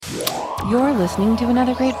You're listening to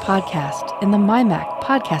another great podcast in the MyMac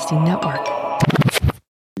Podcasting Network.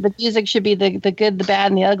 The music should be the good, the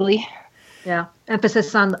bad, and the ugly. Yeah,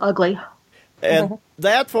 emphasis on the ugly. And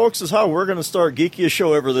that, folks, is how we're going to start Geekiest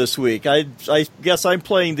Show ever this week. I guess I'm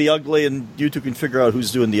playing the ugly, and you two can figure out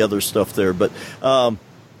who's doing the other stuff there. But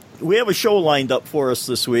we have a show lined up for us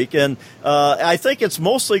this week, and I think it's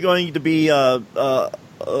mostly going to be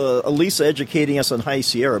Elisa educating us on High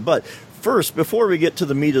Sierra. But first, before we get to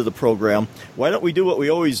the meat of the program, why don't we do what we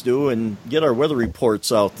always do and get our weather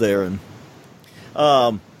reports out there? And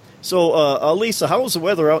so, Elisa, how is the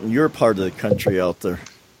weather out in your part of the country out there?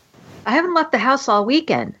 I haven't left the house all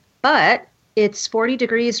weekend, but it's 40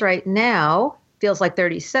 degrees right now. Feels like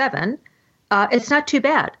 37. It's not too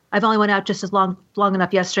bad. I've only went out just as long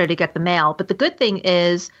enough yesterday to get the mail. But the good thing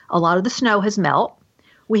is a lot of the snow has melted.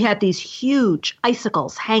 We had these huge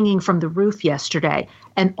icicles hanging from the roof yesterday.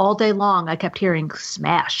 And all day long, I kept hearing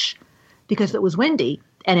smash because it was windy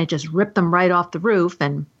and it just ripped them right off the roof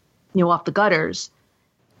and, off the gutters.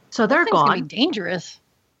 So they're gone. Gonna be dangerous.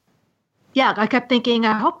 Yeah, I kept thinking,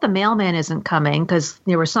 I hope the mailman isn't coming because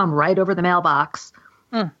there were some right over the mailbox.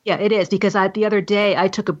 Yeah, it is because the other day I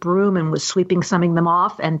took a broom and was sweeping some of them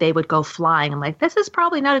off and they would go flying. I'm like, this is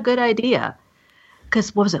probably not a good idea.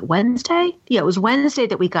 Because what was it, Wednesday? Yeah, it was Wednesday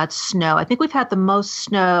that we got snow. I think we've had the most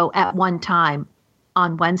snow at one time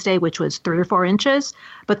on Wednesday, which was 3 or 4 inches.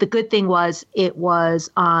 But the good thing was it was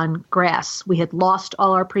on grass. We had lost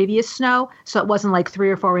all our previous snow, so it wasn't like 3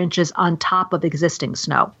 or 4 inches on top of existing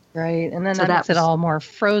snow. Right, and then that makes it all more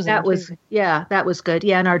frozen. That was good.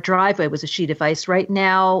 Yeah, and our driveway was a sheet of ice. Right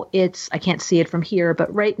now, I can't see it from here,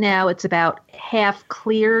 but right now it's about half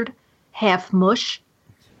cleared, half mush,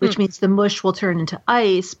 which means the mush will turn into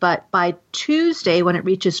ice. But by Tuesday, when it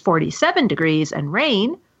reaches 47 degrees and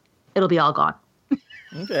rain, it'll be all gone.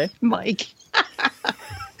 Okay. Mike.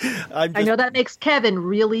 I know that makes Kevin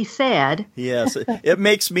really sad. Yes, it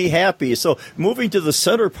makes me happy. So moving to the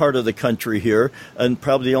center part of the country here, and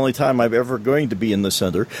probably the only time I'm ever going to be in the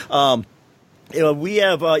center, we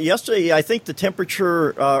have yesterday, I think the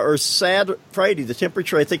temperature, or Friday, the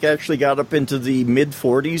temperature, I think, actually got up into the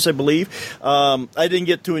mid-40s, I believe. I didn't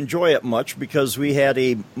get to enjoy it much because we had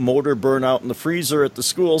a motor burn out in the freezer at the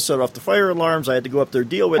school, set off the fire alarms. I had to go up there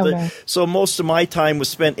deal with it. So most of my time was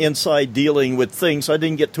spent inside dealing with things. So I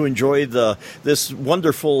didn't get to enjoy this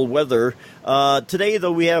wonderful weather. Today,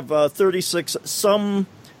 though, we have 36. Some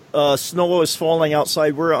snow is falling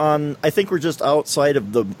outside. I think we're just outside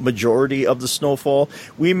of the majority of the snowfall.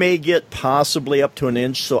 We may get possibly up to an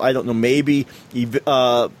inch, so I don't know, maybe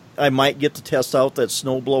I might get to test out that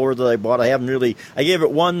snowblower that I bought. I gave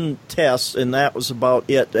it one test, and that was about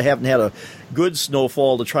it. I haven't had a good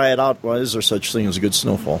snowfall to try it out. Well, is there such thing as a good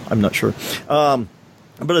snowfall? I'm not sure.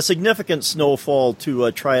 But a significant snowfall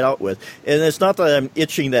to try it out with. And it's not that I'm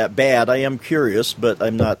itching that bad. I am curious, but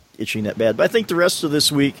I'm not itching that bad. But I think the rest of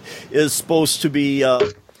this week is supposed to be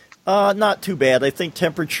not too bad. I think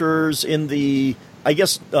temperatures in the,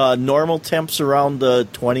 normal temps around the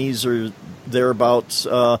 20s or thereabouts.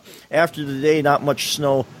 After the day, not much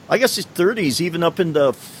snow. I guess it's 30s, even up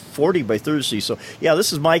into 40 by Thursday. So, yeah,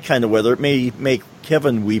 this is my kind of weather. It may make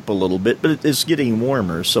Kevin weep a little bit, but it's getting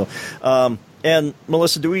warmer. So, and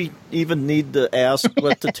Melissa, do we even need to ask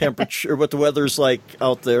what the temperature, what the weather's like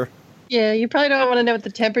out there? Yeah, you probably don't want to know what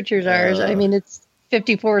the temperatures are. I mean, it's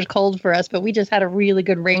 54 is cold for us, but we just had a really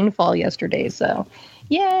good rainfall yesterday. So,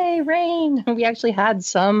 yay, rain! We actually had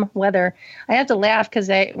some weather. I have to laugh because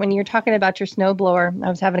when you're talking about your snowblower, I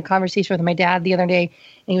was having a conversation with my dad the other day,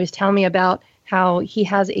 and he was telling me about how he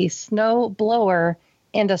has a snow blower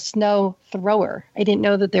and a snow thrower. I didn't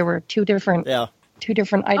know that there were two different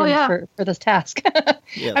items for this task.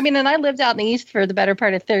 Yes. I mean, and I lived out in the East for the better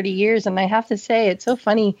part of 30 years. And I have to say, it's so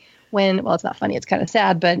funny it's not funny. It's kind of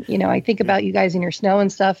sad. But, I think about you guys in your snow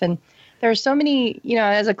and stuff. And there are so many,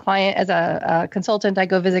 as a client, as a consultant, I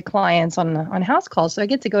go visit clients on house calls. So I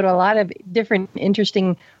get to go to a lot of different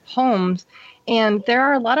interesting homes. And there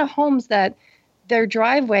are a lot of homes that their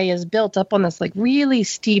driveway is built up on this like really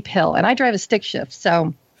steep hill. And I drive a stick shift.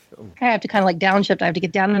 So I have to kind of like downshift. I have to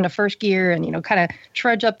get down into first gear and, kind of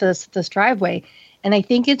trudge up this driveway. And I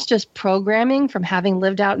think it's just programming from having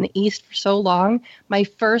lived out in the East for so long. My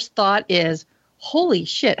first thought is, holy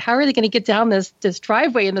shit, how are they going to get down this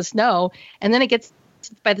driveway in the snow? And then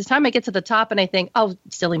by the time I get to the top and I think, oh,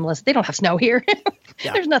 silly Melissa, they don't have snow here.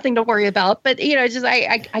 Yeah. There's nothing to worry about. But,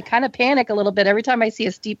 I kind of panic a little bit every time I see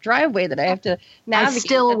a steep driveway that I have to navigate. I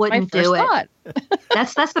still wouldn't do it.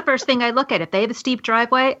 That's the first thing I look at. If they have a steep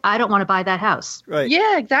driveway, I don't want to buy that house. Right.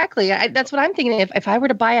 Yeah, exactly. That's what I'm thinking. If I were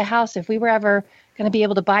to buy a house, if we were ever going to be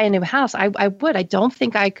able to buy a new house, I would. I don't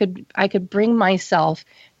think I could bring myself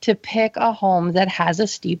to pick a home that has a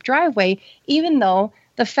steep driveway, even though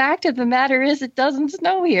the fact of the matter is it doesn't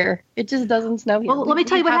snow here. It just doesn't snow here. Well, let me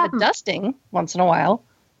tell you what happened. A dusting once in a while.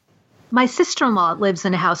 My sister-in-law lives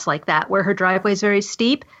in a house like that where her driveway is very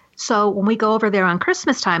steep. So when we go over there on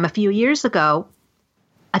Christmas time a few years ago,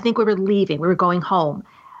 I think we were leaving. We were going home.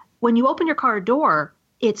 When you open your car door,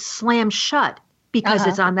 it's slammed shut because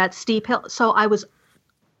it's on that steep hill. So I was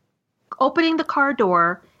opening the car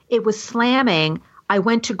door. It was slamming. I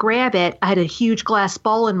went to grab it. I had a huge glass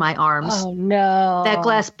bowl in my arms. Oh, no. That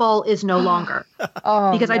glass bowl is no longer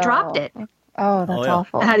because I dropped it. Oh, that's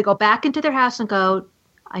awful. I had to go back into their house and go,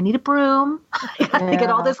 I need a broom. I got to get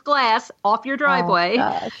all this glass off your driveway. Oh,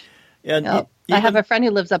 gosh. And I have a friend who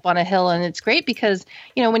lives up on a hill, and it's great because,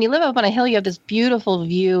 when you live up on a hill, you have this beautiful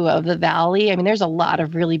view of the valley. I mean, there's a lot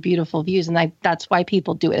of really beautiful views, and that's why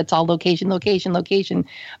people do it. It's all location, location, location.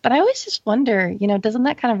 But I always just wonder, doesn't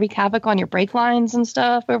that kind of wreak havoc on your brake lines and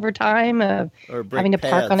stuff over time of having to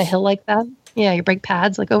park on a hill like that? Yeah, your brake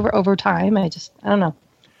pads, like over time. I don't know.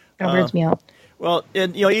 It kind of weirds me out. Well,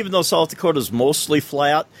 and even though South Dakota is mostly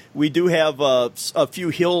flat, we do have a few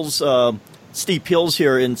hills, steep hills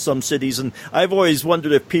here in some cities, and I've always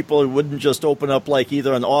wondered if people wouldn't just open up like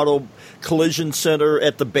either an auto collision center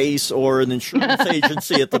at the base or an insurance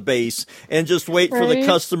agency at the base, and just wait for the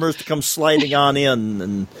customers to come sliding on in.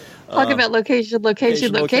 And talk about location.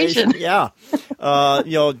 Yeah,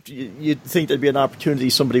 you'd think there'd be an opportunity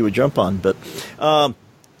somebody would jump on, but.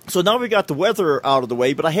 So now we got the weather out of the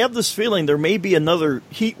way, but I have this feeling there may be another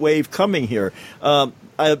heat wave coming here.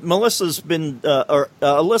 Alyssa's been,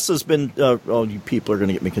 oh, you people are going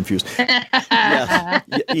to get me confused. Yeah,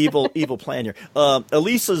 evil plan here.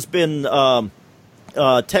 Elisa's been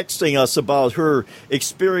texting us about her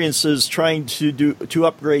experiences trying to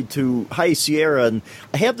upgrade to High Sierra, and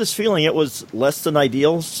I have this feeling it was less than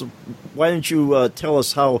ideal. So why don't you tell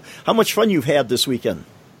us how much fun you've had this weekend?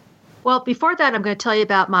 Well, before that, I'm going to tell you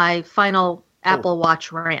about my final Apple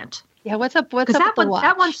Watch rant. Yeah, what's up with the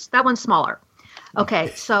watch? That one's smaller. Okay,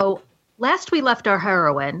 so last we left our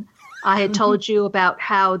heroine, I had told you about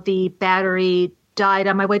how the battery died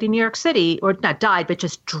on my way to New York City, or not died, but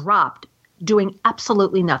just dropped, doing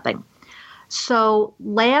absolutely nothing. So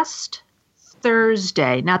last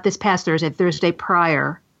Thursday, not this past Thursday, Thursday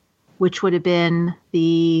prior, which would have been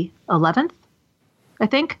the 11th, I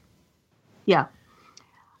think. Yeah.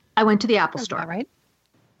 I went to the Apple store. Right.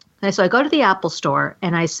 And so I go to the Apple store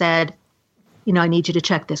and I said, I need you to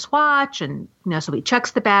check this watch. And, so he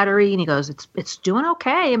checks the battery and he goes, it's doing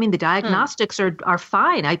okay. I mean, the diagnostics are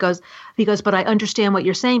fine. He goes, but I understand what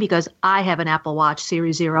you're saying because I have an Apple Watch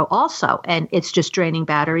Series 0 also, and it's just draining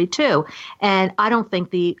battery too. And I don't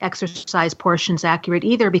think the exercise portion's accurate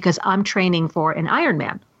either because I'm training for an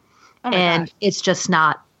Ironman. Oh and gosh.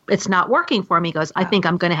 It's not working for me. He goes, I think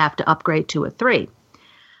I'm going to have to upgrade to a 3.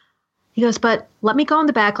 He goes, but let me go in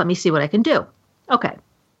the back. Let me see what I can do. Okay.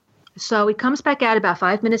 So he comes back out about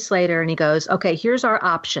 5 minutes later and he goes, okay, here's our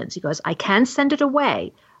options. He goes, I can send it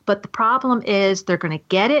away, but the problem is they're going to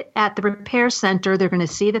get it at the repair center. They're going to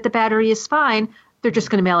see that the battery is fine. They're just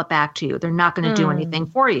going to mail it back to you. They're not going to do anything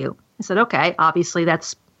for you. I said, okay, obviously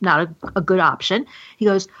that's not a good option. He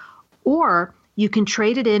goes, or you can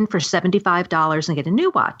trade it in for $75 and get a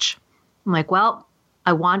new watch. I'm like, well,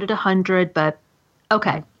 I wanted $100, but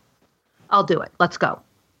okay. I'll do it. Let's go.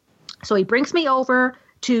 So he brings me over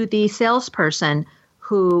to the salesperson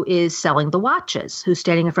who is selling the watches, who's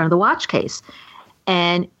standing in front of the watch case.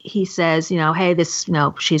 And he says, hey, this,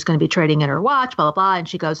 she's going to be trading in her watch, blah, blah, blah. And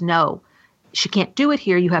she goes, no, she can't do it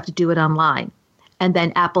here. You have to do it online. And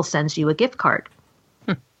then Apple sends you a gift card.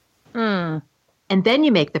 And then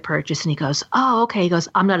you make the purchase. And he goes, oh, okay. He goes,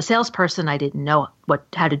 I'm not a salesperson. I didn't know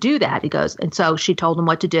how to do that. He goes, and so she told him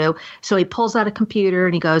what to do. So he pulls out a computer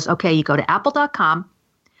and he goes, okay, you go to apple.com.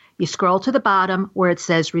 You scroll to the bottom where it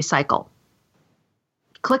says recycle.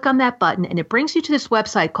 Click on that button and it brings you to this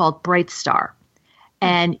website called Brightstar.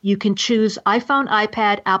 And you can choose iPhone,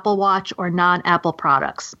 iPad, Apple Watch, or non-Apple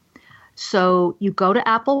products. So you go to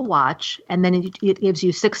Apple Watch and then it gives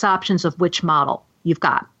you 6 options of which model you've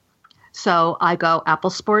got. So I go Apple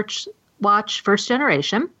Sports Watch first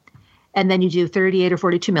generation, and then you do 38 or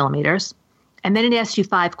 42 millimeters, and then it asks you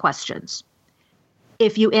 5 questions.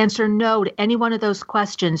 If you answer no to any one of those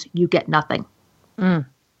questions, you get nothing.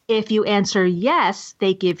 If you answer yes,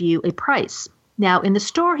 they give you a price. Now, in the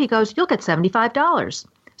store, he goes, you'll get $75.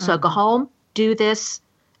 So go home, do this,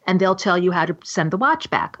 and they'll tell you how to send the watch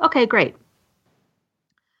back. Okay, great.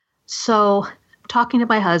 So talking to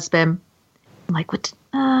my husband, I'm like, what?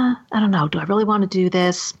 I don't know. Do I really want to do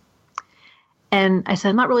this? And I said,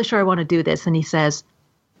 I'm not really sure I want to do this. And he says,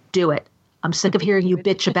 do it. I'm sick of hearing you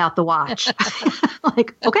bitch about the watch.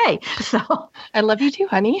 Like, okay. So I love you too,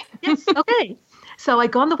 honey. yes, okay. So I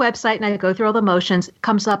go on the website and I go through all the motions. It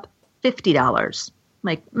comes up $50.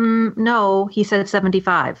 Like, no, he said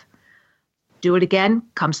 75. Do it again,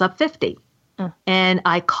 comes up 50. And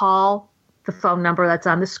I call the phone number that's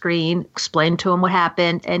on the screen, explain to him what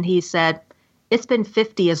happened. And he said, it's been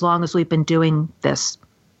 50 as long as we've been doing this.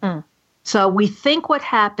 So we think what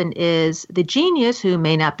happened is the genius, who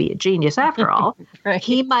may not be a genius after all, Right.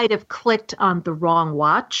 he might have clicked on the wrong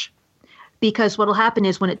watch, because what will happen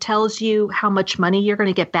is when it tells you how much money you're going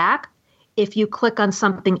to get back, if you click on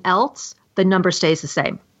something else, the number stays the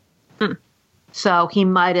same. So he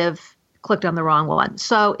might have clicked on the wrong one.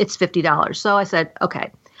 So it's $50. So I said,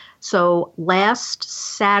 okay. So last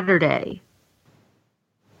Saturday,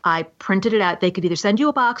 I printed it out. They could either send you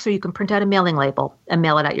a box or you can print out a mailing label and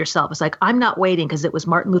mail it out yourself. It's like, I'm not waiting, because it was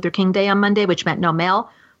Martin Luther King Day on Monday, which meant no mail.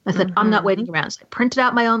 I said, I'm not waiting around. So I printed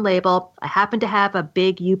out my own label. I happened to have a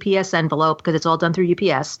big UPS envelope because it's all done through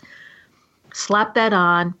UPS. Slapped that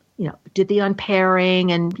on, did the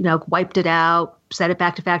unpairing and, wiped it out, set it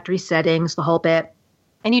back to factory settings, the whole bit.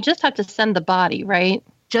 And you just have to send the body, right?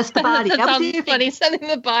 Just the body. That was sounds the other funny, thing. sending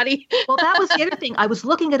the body. Well, that was the other thing. I was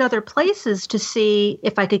looking at other places to see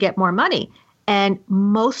if I could get more money. And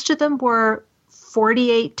most of them were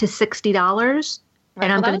 $48 to $60. Right.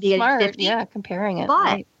 And I'm going to be smart. getting $50. Yeah, comparing it.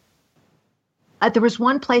 But right. There was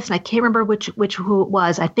one place, and I can't remember who it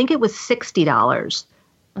was. I think it was $60.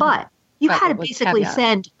 But you Right, had to it was basically caveat.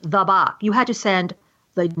 send the box. You had to send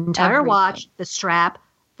the entire Everything. watch, the strap,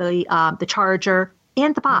 the charger,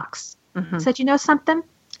 and the box. I said, you know something?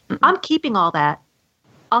 I'm keeping all that.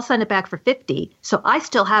 I'll send it back for $50. So I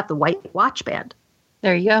still have the white watch band.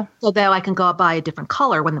 There you go. So that I can go buy a different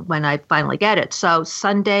color when I finally get it. So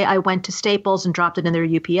Sunday I went to Staples and dropped it in their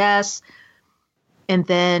UPS. And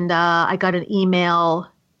then I got an email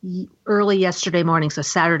early yesterday morning, so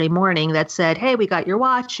Saturday morning, that said, hey, we got your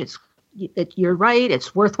watch. You're right.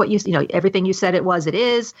 It's worth what everything you said it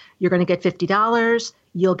is. You're going to get $50.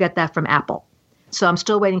 You'll get that from Apple. So I'm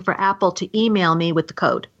still waiting for Apple to email me with the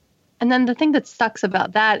code. And then the thing that sucks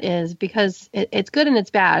about that is because it's good and it's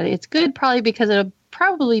bad. It's good probably because it'll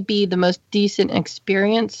probably be the most decent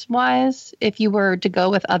experience-wise. If you were to go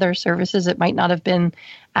with other services, it might not have been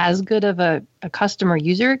as good of a customer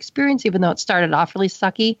user experience, even though it started off really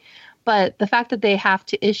sucky. But the fact that they have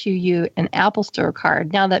to issue you an Apple Store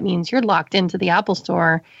card, now that means you're locked into the Apple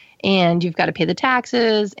Store and you've got to pay the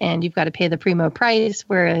taxes and you've got to pay the primo price.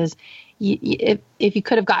 Whereas if you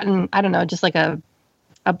could have gotten, I don't know, just like a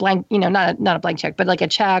blank, not a blank check, but like a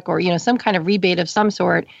check or, some kind of rebate of some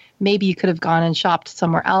sort, maybe you could have gone and shopped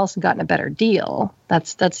somewhere else and gotten a better deal.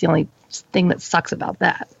 That's the only thing that sucks about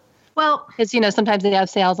that. Well, because, sometimes they have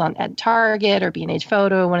sales at Target or B&H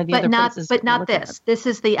Photo, one of the other places. But not this. This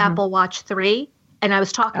is the Apple Watch 3. And I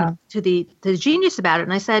was talking to the genius about it.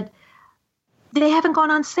 And I said, they haven't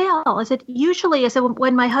gone on sale. I said, usually,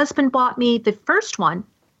 when my husband bought me the first one,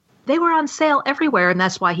 they were on sale everywhere. And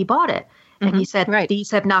that's why he bought it. And he said, these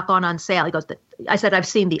have not gone on sale. He goes, I said, I've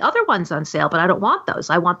seen the other ones on sale, but I don't want those.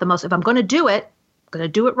 I want the most, if I'm going to do it, I'm going to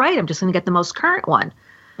do it right. I'm just going to get the most current one.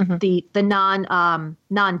 The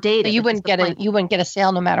non-data. So you wouldn't get a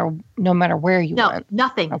sale no matter where you went. No,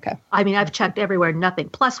 nothing. Okay. I mean, I've checked everywhere, nothing.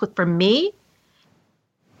 Plus, for me,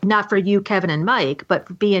 not for you, Kevin and Mike, but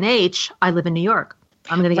for B&H, I live in New York.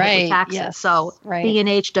 I'm going to get it with taxes. Yes, so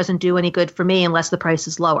B&H doesn't do any good for me unless the price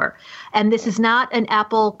is lower. And this is not an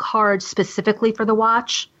Apple card specifically for the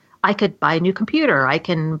watch. I could buy a new computer. I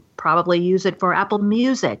can probably use it for Apple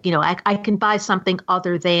Music. I can buy something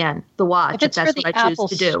other than the watch if it's that's for the what I choose Apple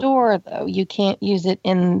to do. Store, though, you can't use it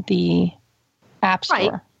in the App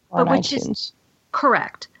Store or which iTunes. Is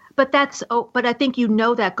correct. But but I think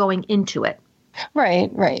that going into it.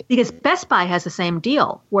 Right. Because Best Buy has the same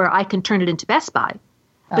deal where I can turn it into Best Buy.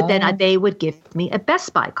 But then they would give me a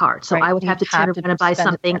Best Buy card. So I would have to turn around and buy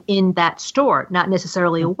something in that store. Not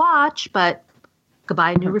necessarily a watch, but could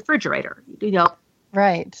buy a new refrigerator,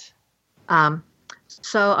 Right.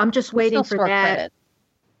 So I'm just waiting for that. Credit.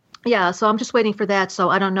 Yeah, so I'm just waiting for that. So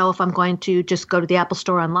I don't know if I'm going to just go to the Apple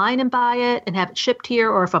Store online and buy it and have it shipped here,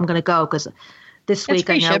 or if I'm going to go, because this week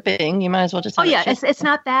free I know shipping. You might as well just. Have it's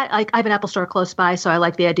not that. Like, I have an Apple Store close by, so I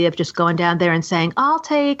like the idea of just going down there and saying, "I'll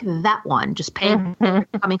take that one," just paying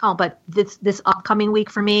coming home. But this upcoming week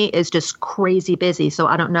for me is just crazy busy, so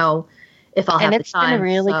I don't know if I'll have the time. And it's been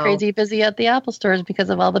really crazy busy at the Apple stores because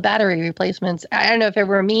of all the battery replacements. I don't know, if it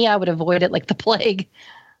were me, I would avoid it like the plague.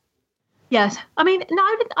 Yes. I mean, no,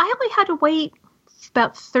 I only had to wait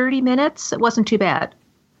about 30 minutes. It wasn't too bad.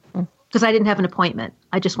 because I didn't have an appointment.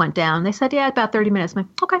 I just went down. They said, yeah, about 30 minutes. I'm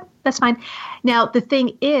like, okay, that's fine. Now, the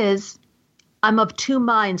thing is, I'm of two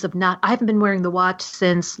minds of I haven't been wearing the watch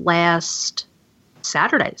since last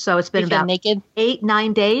Saturday. So it's been about naked?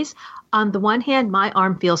 8-9 days. On the one hand, my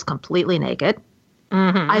arm feels completely naked.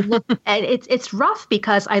 Mm-hmm. I look, and it's rough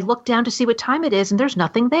because I look down to see what time it is and there's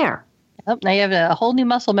nothing there. Oh, now you have a whole new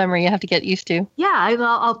muscle memory you have to get used to. Yeah,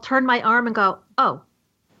 I'll turn my arm and go, oh,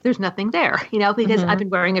 there's nothing there, because I've been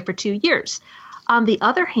wearing it for 2 years. On the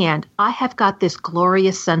other hand, I have got this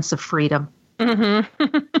glorious sense of freedom.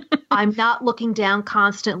 Mm-hmm. I'm not looking down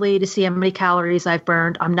constantly to see how many calories I've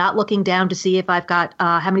burned. I'm not looking down to see if I've got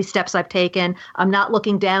how many steps I've taken. I'm not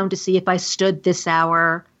looking down to see if I stood this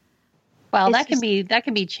hour. Well, that can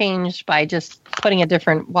be changed by just putting a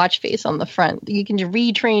different watch face on the front. You can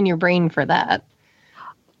retrain your brain for that.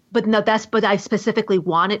 But no, but I specifically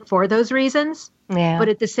want it for those reasons. Yeah. But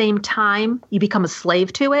at the same time, you become a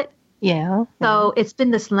slave to it. Yeah. So it's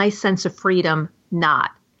been this nice sense of freedom,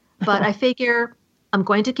 not. But I figure I'm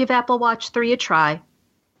going to give Apple Watch 3 a try.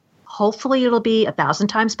 Hopefully it'll be 1,000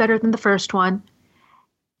 times better than the first one.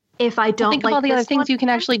 If I don't think of all the other things you can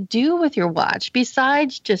actually do with your watch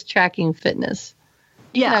besides just tracking fitness.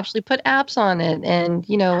 You can actually put apps on it and,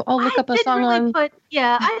 look up a song on.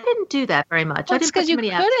 I didn't do that very much. Well, I didn't because you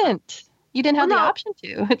couldn't. You didn't have the option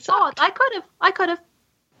to. I could have.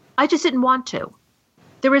 I just didn't want to.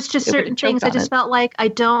 There was just certain things I just felt like I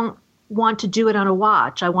don't want to do it on a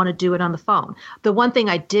watch. I want to do it on the phone. The one thing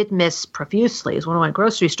I did miss profusely is when I went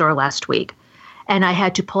grocery store last week and I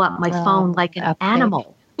had to pull out my phone like an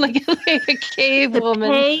animal. Like a cave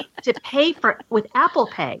woman. To pay for with Apple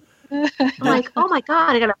Pay. I'm like, oh my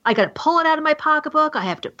God, I gotta pull it out of my pocketbook. I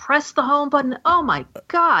have to press the home button. Oh my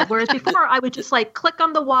God. Whereas before I would just click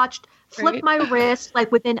on the watch, flip my wrist,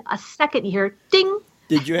 within a second you hear ding.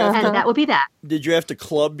 Did you have and that would be that. Did you have to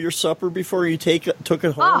club your supper before you took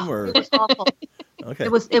it home? Or? It was awful. Okay.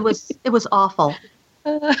 It was awful.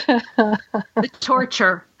 The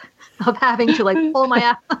torture of having to pull my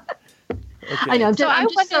app. Okay. I know.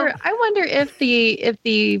 I wonder if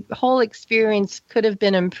the whole experience could have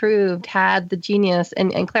been improved had the Genius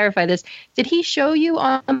and clarify this. Did he show you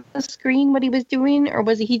on the screen what he was doing, or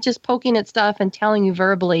was he just poking at stuff and telling you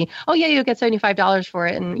verbally, "Oh yeah, you'll get $75 for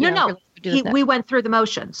it"? And no. We went through the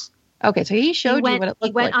motions. Okay, so he showed you what it looked like.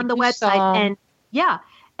 He went on the website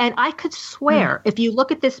and I could swear if you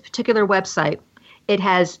look at this particular website, it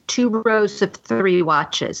has 2 rows of 3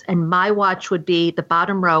 watches, and my watch would be the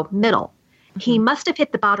bottom row middle. He must have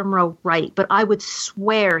hit the bottom row right, but I would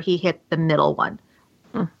swear he hit the middle one.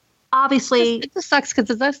 Obviously, it just sucks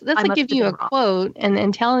because that's like giving you a quote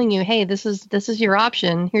and telling you, hey, this is your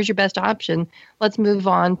option. Here's your best option. Let's move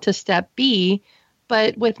on to step B,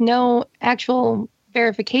 but with no actual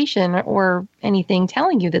verification or anything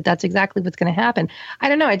telling you that that's exactly what's going to happen. I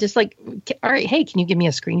don't know. I just all right, hey, can you give me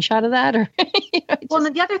a screenshot of that? Or well,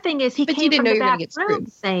 and the other thing is he came from the back room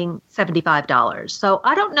saying $75. So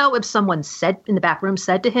I don't know if someone in the back room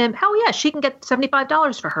said to him, "Oh yeah, she can get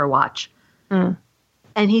 $75 for her watch."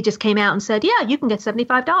 And he just came out and said, "Yeah, you can get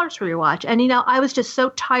 $75 for your watch." And, I was just so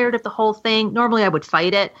tired of the whole thing. Normally I would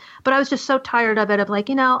fight it, but I was just so tired of it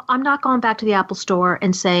I'm not going back to the Apple store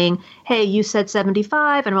and saying, "Hey, you said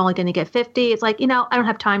 75 and I'm only going to get 50. It's I don't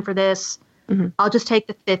have time for this. Mm-hmm. I'll just take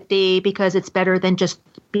the 50 because it's better than just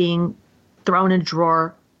being thrown in a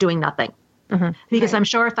drawer doing nothing. Mm-hmm. Because I'm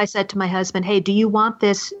sure if I said to my husband, "Hey, do you want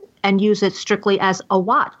this?" and use it strictly as a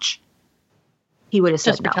watch, he would have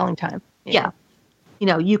said just for telling time. Yeah.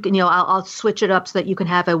 You can, I'll switch it up so that you can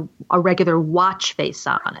have a regular watch face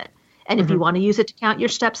on it. And if you want to use it to count your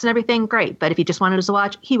steps and everything, great. But if you just wanted it as a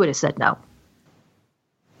watch, he would have said no.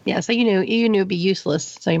 Yeah. So you knew it'd be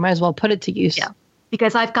useless. So you might as well put it to use. Yeah.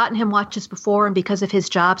 Because I've gotten him watches before, and because of his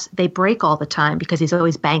jobs, they break all the time because he's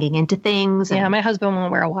always banging into things. Yeah. My husband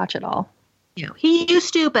won't wear a watch at all. He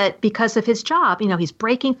used to, but because of his job, he's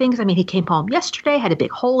breaking things. I mean, he came home yesterday, had a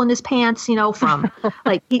big hole in his pants, from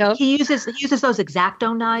he uses those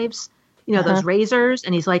X-Acto knives, those razors,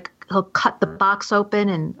 and he'll cut the box open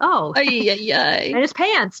and and his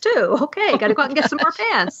pants too. Okay, got to go out and get some more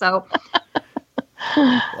pants. So,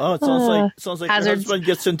 it sounds like your husband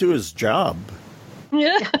gets into his job.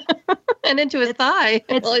 Yeah, and into his thigh.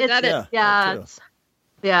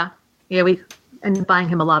 We. And buying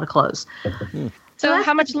him a lot of clothes. So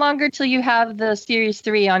how much longer till you have the Series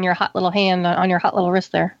 3 on your hot little hand, on your hot little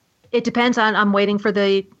wrist there? It depends I'm waiting for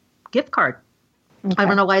the gift card. Okay. I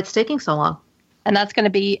don't know why it's taking so long. And that's going to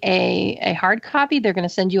be a hard copy? They're going to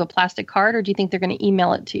send you a plastic card, or do you think they're going to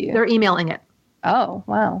email it to you? They're emailing it. Oh,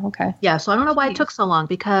 wow. Okay. Yeah, so I don't know why it took so long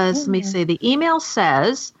because, let me see, the email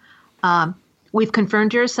says, We've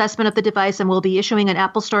confirmed your assessment of the device and will be issuing an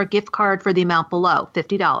Apple Store gift card for the amount below,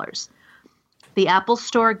 $50. The Apple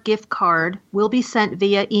Store gift card will be sent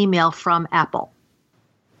via email from Apple.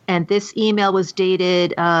 And this email was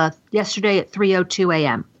dated yesterday at 3:02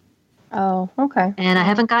 a.m. Oh, okay. And I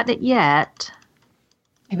haven't gotten it yet.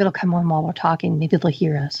 Maybe it'll come on while we're talking. Maybe they'll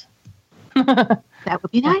hear us. That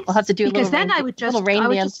would be nice. We'll have to do because a then little I would just little rain I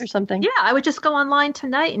would dance just, or something. Yeah, I would just go online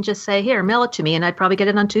tonight and just say, "Here, mail it to me," and I'd probably get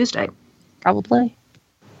it on Tuesday. Probably.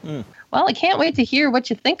 Well, I can't wait to hear what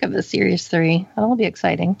you think of the Series 3. That'll be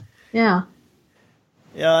exciting. Yeah.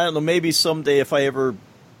 Yeah, I don't know. Maybe someday if I ever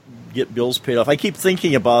get bills paid off, I keep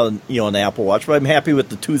thinking about an Apple Watch, but I'm happy with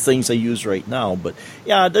the two things I use right now. But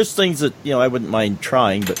yeah, there's things that I wouldn't mind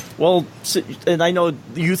trying. But and I know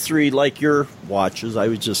you three like your watches. I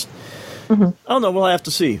was just I don't know. We'll have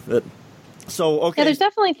to see. But, so okay. Yeah, there's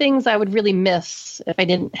definitely things I would really miss if I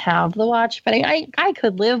didn't have the watch, but I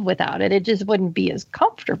could live without it. It just wouldn't be as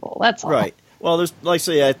comfortable. That's all. Right. Well, there's like I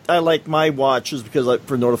say, I like my watches because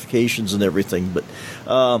for notifications and everything.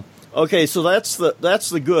 But okay, so that's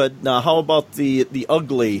the good. Now, how about the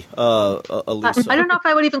ugly, Lisa? I don't know if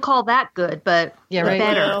I would even call that good, but Yeah, the right.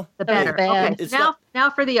 better. Well, The better. bad. Okay, It's now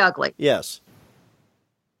for the ugly. Yes.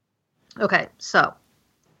 Okay, so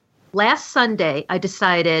last Sunday I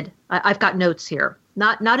decided I've got notes here.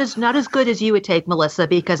 Not as good as you would take, Melissa,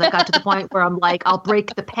 because I got to the point where I'm like, I'll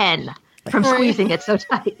break the pen from squeezing it so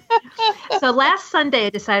tight. So last Sunday I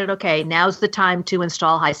decided, okay, now's the time to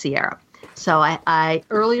install High Sierra. So I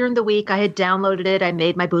earlier in the week I had downloaded it. I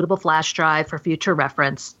made my bootable flash drive for future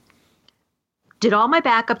reference. Did all my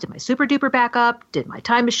backup, did my super duper backup, did my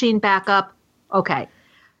time machine backup. Okay,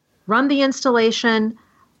 run the installation.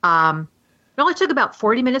 It only took about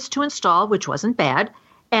 40 minutes to install, which wasn't bad.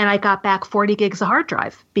 And I got back 40 gigs of hard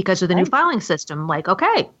drive because of the new filing system. Like,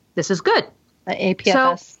 okay, this is good. The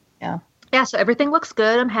APFS. Yeah. Yeah, so everything looks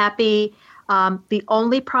good. I'm happy. The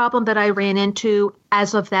only problem that I ran into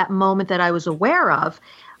as of that moment that I was aware of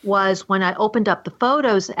was when I opened up the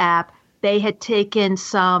Photos app, they had taken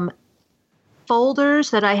some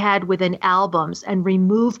folders that I had within albums and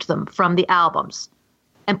removed them from the albums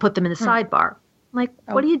and put them in the sidebar. I'm like,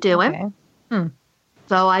 what are you doing? Okay.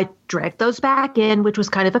 So I dragged those back in, which was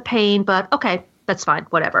kind of a pain, but okay, that's fine,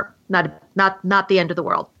 whatever. Not the end of the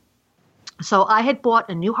world. So I had bought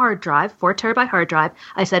a new hard drive, 4 terabyte hard drive.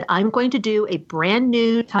 I said, I'm going to do a brand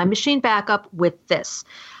new time machine backup with this,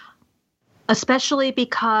 especially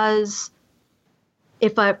because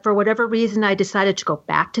if for whatever reason, I decided to go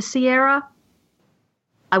back to Sierra,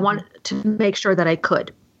 I wanted to make sure that I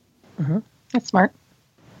could. That's smart.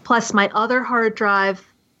 Plus my other hard drive,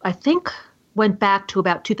 I think went back to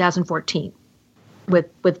about 2014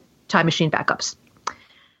 with time machine backups.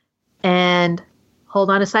 And hold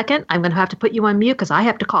on a second. I'm going to have to put you on mute because I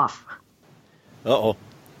have to cough. Uh-oh.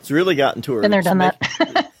 It's really gotten to her. Been there, done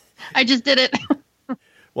that. I just did it.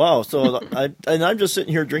 Wow. So I'm just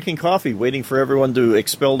sitting here drinking coffee, waiting for everyone to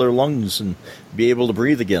expel their lungs and be able to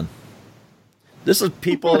breathe again. This is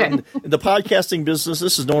people in the podcasting business.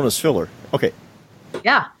 This is known as filler. Okay.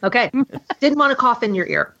 Yeah. Okay. Didn't want to cough in your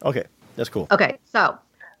ear. Okay. That's cool. Okay. So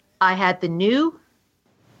I had the new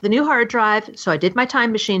hard drive. So I did my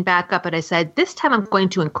time machine backup and I said, this time I'm going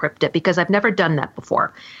to encrypt it because I've never done that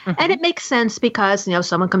before. And it makes sense because,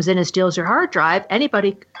 someone comes in and steals your hard drive.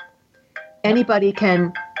 Anybody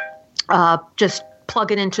can just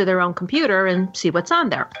plug it into their own computer and see what's on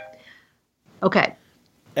there. Okay.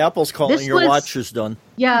 Apple's calling your watch is done.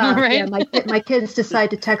 Yeah. Right. Yeah, my kids decide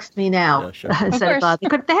to text me now. Yeah, sure. Instead of, they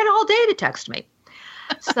had a whole day to text me.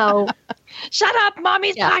 So Shut up,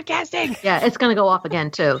 mommy's podcasting. yeah, it's going to go off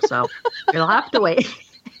again too. So you'll have to wait.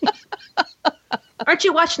 Aren't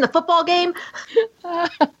you watching the football game?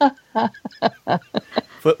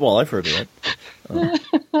 Football, I've heard of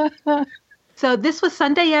that. So this was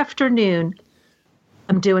Sunday afternoon.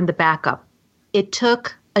 I'm doing the backup. It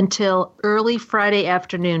took until early Friday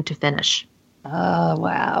afternoon to finish. Oh,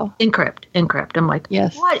 wow. Encrypt. I'm like,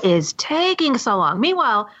 Yes. What is taking so long?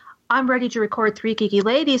 Meanwhile, I'm ready to record 3 Geeky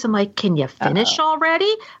Ladies. I'm like, can you finish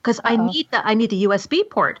already? Because I need the USB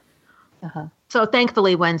port. So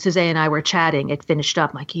thankfully, when Suzanne and I were chatting, it finished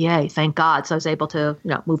up. I'm like, yay, thank God. So I was able to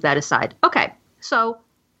move that aside. Okay, so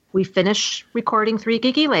we finish recording 3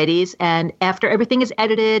 Geeky Ladies. And after everything is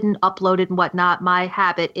edited and uploaded and whatnot, my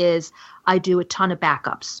habit is I do a ton of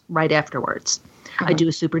backups right afterwards. I do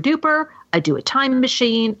a super duper. I do a time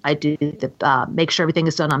machine. I do the make sure everything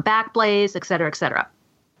is done on Backblaze, et cetera, et cetera.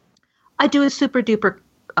 I do a super duper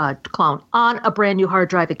clone on a brand new hard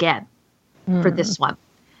drive again for this one.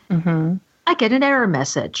 I get an error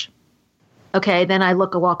message. Okay, then I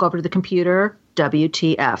walk over to the computer.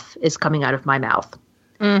 WTF is coming out of my mouth.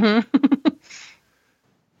 Mm-hmm.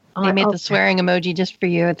 They made the swearing emoji just for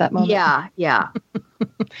you at that moment. Yeah.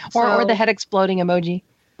 or the head exploding emoji.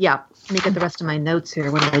 Yeah. Let me get the rest of my notes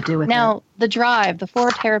here. What did I do with it? Now, the drive, the 4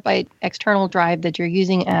 terabyte external drive that you're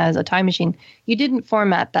using as a time machine, you didn't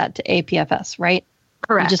format that to APFS, right?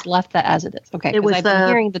 Correct. You just left that as it is. Okay. Because I've been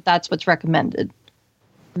hearing that that's what's recommended.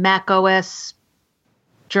 Mac OS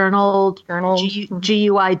Journal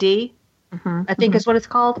GUID, I think is what it's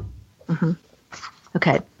called. Mm-hmm.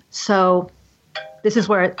 Okay. So this is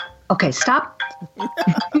where stop. Mommy,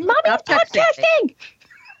 stop texting.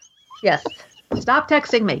 Yes. Stop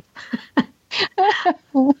texting me.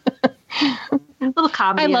 Little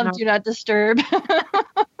comedy. I love Do Not Disturb.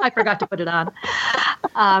 I forgot to put it on.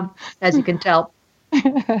 As you can tell.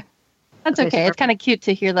 That's okay. It's kind of cute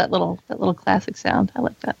to hear that little classic sound. I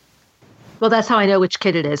like that. Well, that's how I know which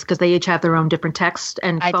kid it is, because they each have their own different text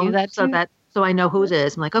and I phone, do that too. so I know who it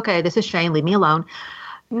is. I'm like, okay, this is Shane. Leave me alone.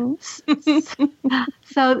 So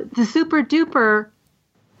the Super Duper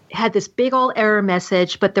had this big old error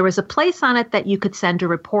message, but there was a place on it that you could send a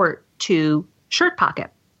report to Shirt Pocket.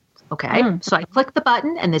 Okay. So I click the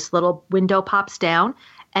button and this little window pops down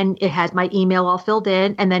and it has my email all filled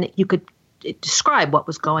in. And then you could describe what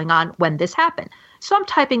was going on when this happened. So I'm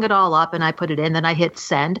typing it all up and I put it in, then I hit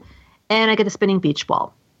send and I get the spinning beach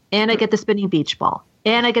ball and I get the spinning beach ball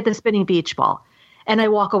and I get the spinning beach ball. And I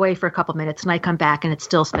walk away for a couple minutes and I come back and it's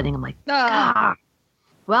still spinning. I'm like,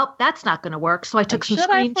 well, that's not going to work. So I took some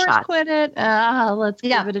screenshots. Should I first quit it? Let's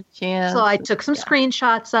give it a chance. So I took some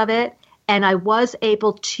screenshots of it and I was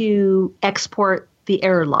able to export the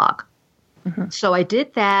error log. Mm-hmm. So I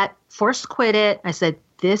did that, forced quit it. I said,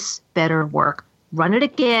 this better work. Run it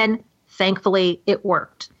again. Thankfully, it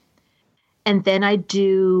worked. And then I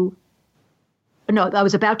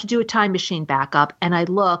was about to do a time machine backup and I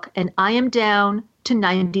look and I am down to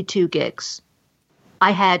 92 gigs.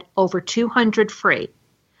 I had over 200 free.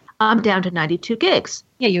 I'm down to 92 gigs.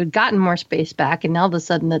 Yeah, you had gotten more space back and now all of a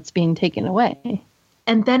sudden that's being taken away.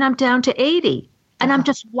 And then I'm down to 80 and I'm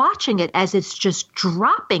just watching it as it's just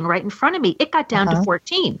dropping right in front of me. It got down to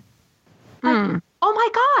 14. Like, oh my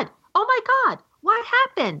God, what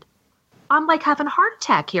happened? I'm like having a heart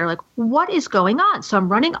attack here. Like, what is going on? So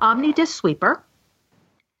I'm running OmniDisk Sweeper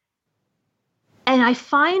and I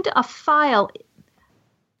find a file.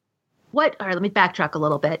 All right, let me backtrack a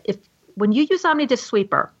little bit. When you use OmniDisk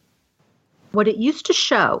Sweeper, what it used to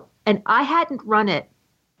show, and I hadn't run it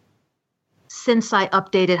since I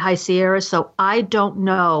updated High Sierra, so I don't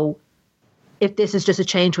know if this is just a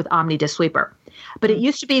change with OmniDisk Sweeper. But it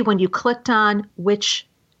used to be when you clicked on which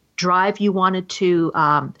drive you wanted to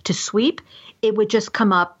sweep, it would just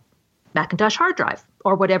come up Macintosh hard drive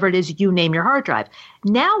or whatever it is you name your hard drive.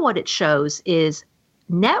 Now what it shows is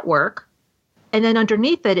network, and then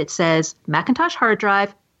underneath it, it says Macintosh hard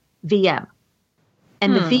drive, VM.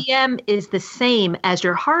 And the VM is the same as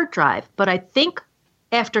your hard drive. But I think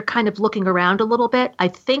after kind of looking around a little bit, I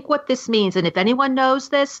think what this means, and if anyone knows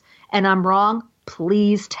this and I'm wrong,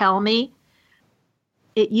 please tell me.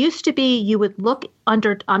 It used to be you would look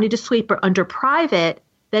under OmniDisk Sweeper under private,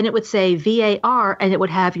 then it would say VAR and it would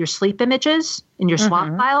have your sleep images and your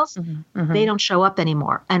swap files. They don't show up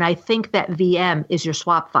anymore. And I think that VM is your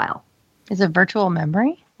swap file. Is it virtual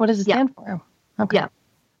memory? What does it stand for? Okay. Yeah.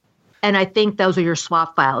 And I think those are your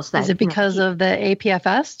swap files. Is it because of the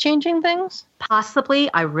APFS changing things?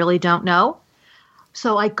 Possibly. I really don't know.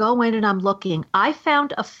 So I go in and I'm looking. I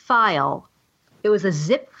found a file. It was a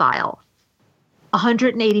zip file,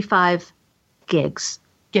 185 gigs.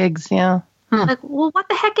 Gigs, yeah. Like, well, what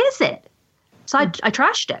the heck is it? So I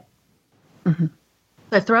trashed it. So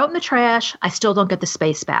I throw it in the trash. I still don't get the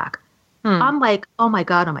space back. I'm like, oh my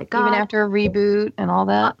God. Even after a reboot and all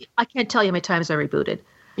that? I can't tell you how many times I rebooted.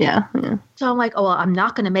 Yeah. So I'm like, oh, well, I'm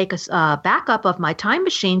not going to make a backup of my time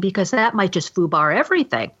machine because that might just foobar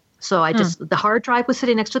everything. So I the hard drive was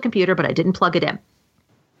sitting next to the computer, but I didn't plug it in.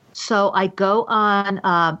 So I go on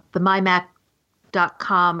the mymac.com,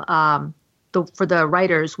 for the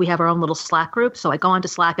writers, we have our own little Slack group. So I go on to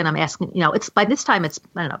Slack and I'm asking, it's by this time it's,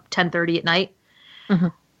 10:30 at night.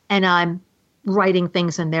 And I'm writing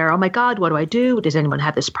things in there. Oh my God, what do I do? Does anyone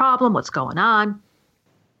have this problem? What's going on?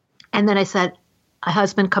 And then I said, my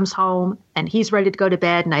husband comes home and he's ready to go to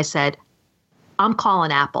bed. And I said, I'm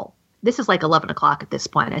calling Apple. This is like 11 o'clock at this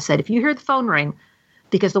point. I said, if you hear the phone ring,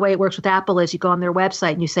 because the way it works with Apple is you go on their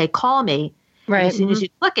website and you say, call me. Right. As soon as you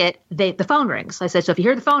click it, the phone rings. I said, so if you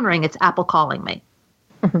hear the phone ring, it's Apple calling me.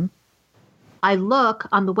 I look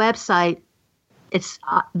on the website. it's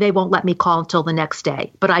they won't let me call until the next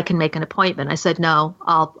day, but I can make an appointment. I said, no,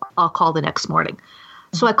 I'll call the next morning.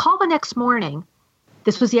 So I called the next morning.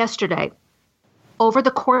 This was yesterday. Over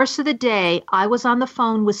the course of the day, I was on the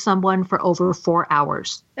phone with someone for over 4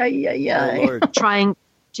 hours. Oh, Lord. Trying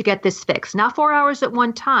to get this fixed. Not 4 hours at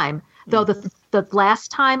one time, though the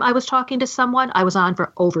last time I was talking to someone, I was on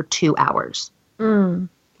for over 2 hours.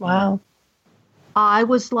 Wow. I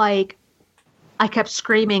was like, I kept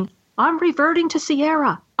screaming, I'm reverting to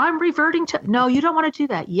Sierra. I'm reverting to, no, you don't want to do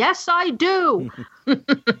that. Yes, I do.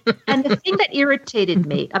 And the thing that irritated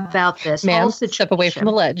me about this whole situation. Step away from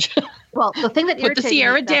the ledge. Well, the thing that Put irritated the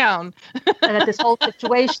Sierra me down. about this whole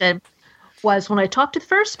situation was when I talked to the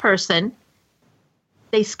first person,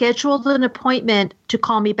 they scheduled an appointment to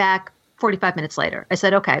call me back 45 minutes later. I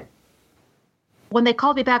said, okay. When they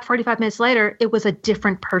called me back 45 minutes later, it was a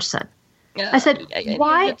different person. I said,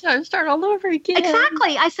 why? Start all over again.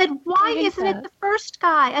 Exactly. I said, why isn't it the first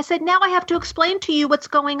guy? I said, now I have to explain to you what's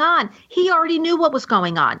going on. He already knew what was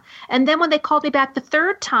going on. And then when they called me back the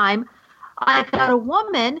third time, I got a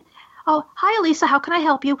woman. Oh, hi, Elisa. How can I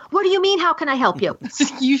help you? What do you mean, how can I help you?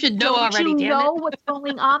 You should know already, Don't you know what's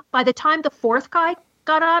going on? By the time the fourth guy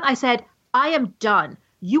got on, I said, I am done.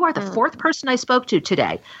 You are the fourth person I spoke to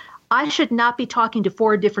today. I should not be talking to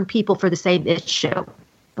 4 different people for the same issue.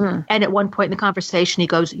 And at one point in the conversation, he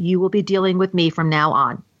goes, you will be dealing with me from now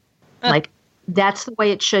on. Like, that's the way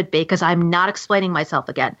it should be, because I'm not explaining myself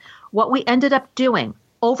again. What we ended up doing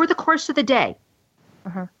over the course of the day,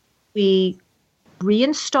 we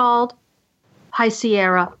reinstalled High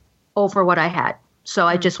Sierra over what I had. So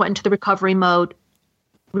I just went into the recovery mode,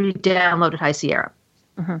 re-downloaded High Sierra.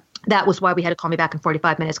 That was why we had to call me back in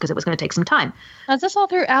 45 minutes, because it was going to take some time. Now, is this all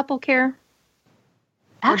through Apple Care?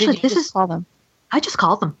 Actually, this is call them. I just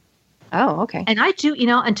called them. Oh, okay. And I do,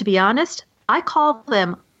 and to be honest, I call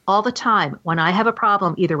them all the time when I have a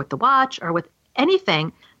problem, either with the watch or with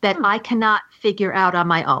anything that I cannot figure out on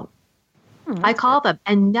my own. I call them,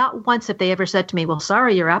 and not once have they ever said to me, well,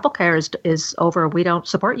 sorry, your Apple Care is over. We don't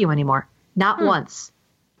support you anymore. Not once.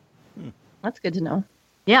 That's good to know.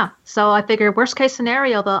 Yeah. So I figure worst case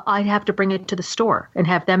scenario, I'd have to bring it to the store and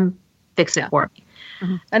have them fix it for me.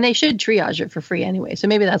 And they should triage it for free anyway. So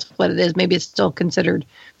maybe that's what it is. Maybe it's still considered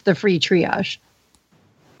the free triage.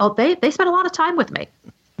 Oh, they spent a lot of time with me.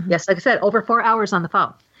 Yes, like I said, over 4 hours on the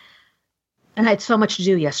phone. And I had so much to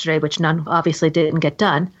do yesterday, which none obviously didn't get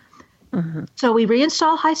done. So we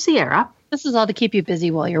reinstalled High Sierra. This is all to keep you busy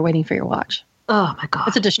while you're waiting for your watch. Oh, my God.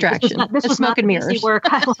 It's a distraction. This was smoke not and the mirrors. easy work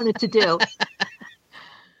I wanted to do.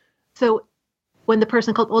 So when the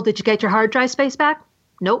person called, well, did you get your hard drive space back?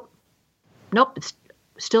 Nope. It's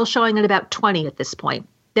still showing at about 20 at this point.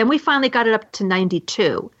 Then we finally got it up to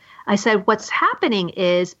 92. I said, what's happening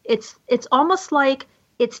is it's almost like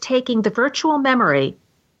it's taking the virtual memory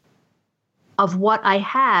of what I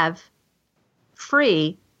have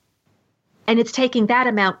free, and it's taking that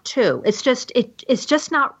amount too. It's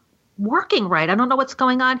just not working right. I don't know what's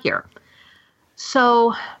going on here.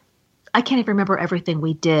 So I can't even remember everything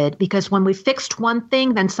we did, because when we fixed one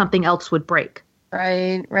thing, then something else would break.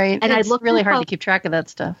 Right. And it's really hard to keep track of that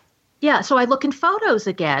stuff. Yeah, so I look in photos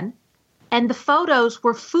again, and the photos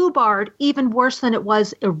were foobarred even worse than it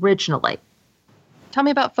was originally. Tell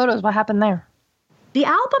me about photos. What happened there? The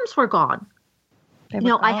albums were gone.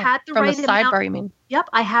 I had the From right the sidebar, amount. you mean? Yep,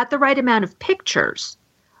 I had the right amount of pictures,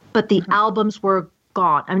 but the albums were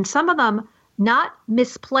gone. I mean, some of them not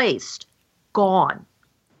misplaced, gone.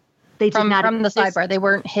 They did not from the sidebar. They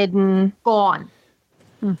weren't hidden. Gone.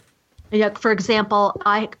 Yeah, for example,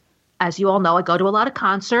 as you all know, I go to a lot of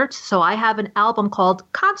concerts, so I have an album called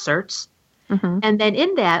Concerts. And then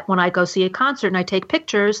in that, when I go see a concert and I take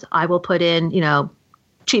pictures, I will put in,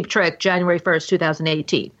 Cheap Trick, January 1st,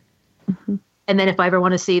 2018. And then if I ever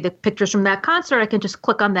want to see the pictures from that concert, I can just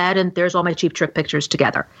click on that and there's all my Cheap Trick pictures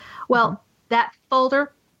together. Well, that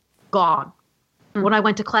folder, gone. When I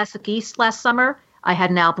went to Classic East last summer, I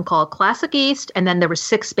had an album called Classic East, and then there were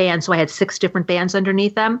 6 bands, so I had 6 different bands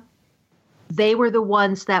underneath them. They were the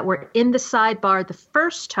ones that were in the sidebar the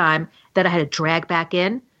first time that I had to drag back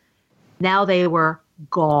in. Now they were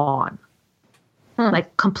gone.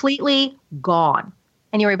 Like completely gone.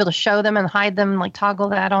 And you were able to show them and hide them, like toggle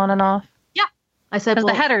that on and off? Yeah. I said,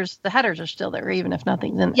 because the headers are still there, even if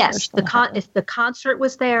nothing's in there. Yes, if the concert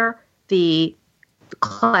was there, the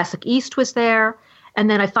Classic East was there, and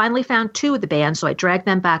then I finally found 2 of the bands, so I dragged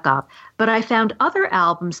them back up. But I found other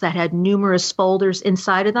albums that had numerous folders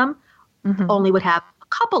inside of them, only would have a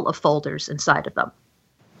couple of folders inside of them.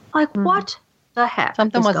 Like, what the heck?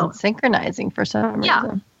 Something wasn't synchronizing for some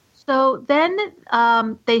reason. So then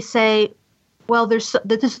they say, Well, this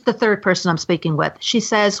is the third person I'm speaking with. She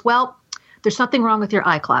says, well, there's something wrong with your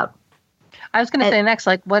iCloud. I was going to say next,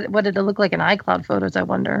 like, what did it look like in iCloud photos, I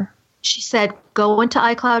wonder? She said, go into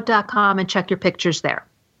iCloud.com and check your pictures there.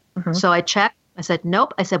 Mm-hmm. So I checked. I said,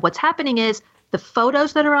 nope. I said, what's happening is the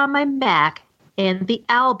photos that are on my Mac and the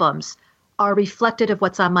albums are reflected of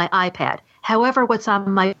what's on my iPad. However, what's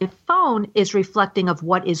on my phone is reflecting of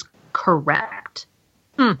what is correct.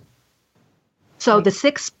 So the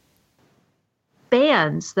 6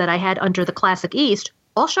 bands that I had under the Classic East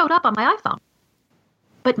all showed up on my iPhone,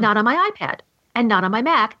 but not on my iPad and not on my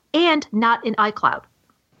Mac and not in iCloud.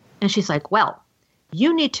 And she's like, well,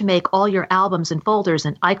 you need to make all your albums and folders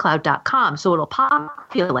in iCloud.com so it'll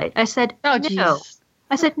populate. I said, no. Geez.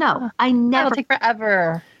 I said, no, I never. That'll take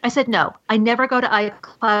forever. I said, no, I never go to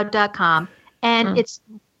iCloud.com. And it's,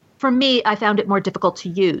 for me, I found it more difficult to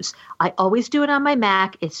use. I always do it on my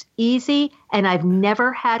Mac. It's easy. And I've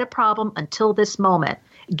never had a problem until this moment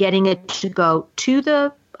getting it to go to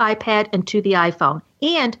the iPad and to the iPhone.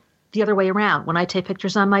 And the other way around. When I take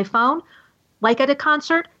pictures on my phone, like at a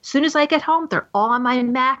concert, as soon as I get home, they're all on my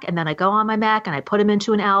Mac. And then I go on my Mac and I put them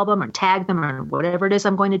into an album or tag them or whatever it is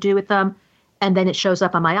I'm going to do with them. And then it shows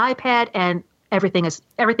up on my iPad and everything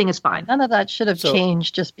is fine. None of that should have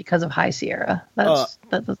changed just because of High Sierra. That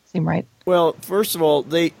doesn't seem right. Well, first of all,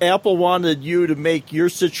 Apple wanted you to make your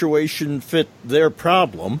situation fit their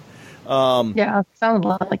problem. Yeah, it sounded a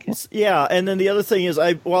lot like it. Yeah, and then the other thing is,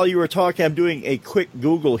 while you were talking, I'm doing a quick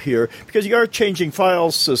Google here, because you are changing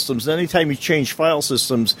file systems. And anytime you change file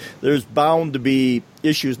systems, there's bound to be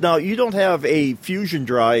issues. Now, you don't have a Fusion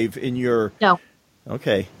drive in your... No.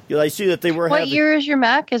 Okay. I see that they were What year is your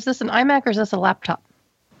Mac? Is this an iMac or is this a laptop?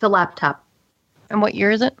 The laptop. And what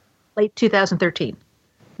year is it? Late 2013.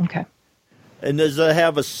 Okay. And does it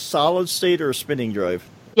have a solid state or a spinning drive?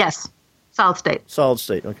 Yes. Solid state. Solid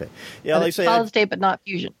state, okay. Yeah, like I say, solid state, but not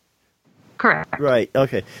Fusion. Correct. Right,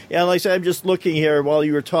 okay. Yeah, like I said, I'm just looking here while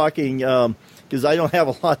you were talking, because I don't have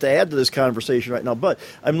a lot to add to this conversation right now, but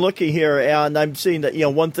I'm looking here, and I'm seeing that,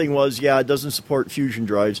 one thing was, it doesn't support Fusion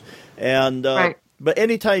drives. And right. But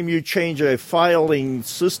anytime you change a filing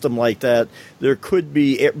system like that, there could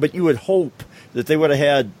be, but you would hope that they would have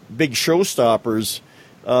had big showstoppers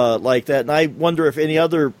like that. And I wonder if any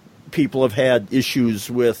other people have had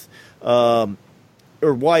issues with or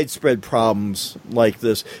widespread problems like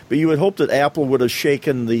this. But you would hope that Apple would have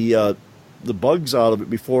shaken the bugs out of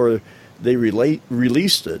it before they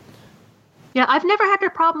released it. Yeah, I've never had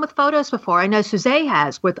a problem with photos before. I know Suzanne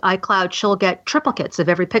has. With iCloud, she'll get triplicates of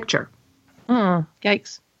every picture.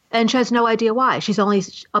 Yikes. And she has no idea why. She's only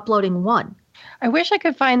uploading one. I wish I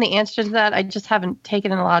could find the answer to that. I just haven't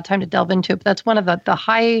taken a lot of time to delve into it. But that's one of the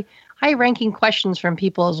high-ranking questions from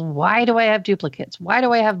people is, why do I have duplicates? Why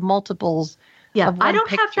do I have multiples of one I don't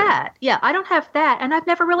picture? have that. Yeah, I don't have that. And I've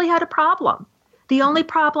never really had a problem. The only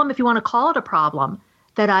problem, if you want to call it a problem,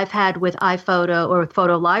 that I've had with iPhoto or with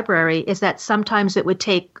Photo Library is that sometimes it would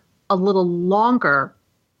take a little longer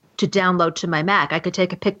to download to my Mac. I could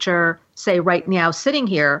take a picture, say right now, sitting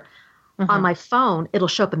here on my phone. It'll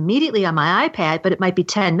show up immediately on my iPad, but it might be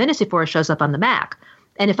 10 minutes before it shows up on the Mac.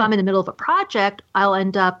 And if I'm in the middle of a project, I'll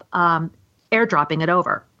end up airdropping it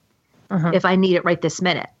over if I need it right this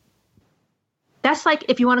minute. That's like,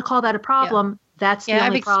 if you want to call that a problem, that's the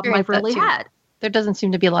only problem I've really had. There doesn't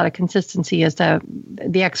seem to be a lot of consistency as to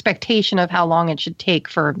the expectation of how long it should take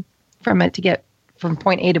from it to get from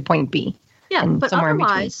point A to point B. Yeah, but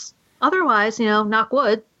otherwise, knock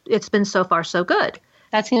wood, it's been so far so good.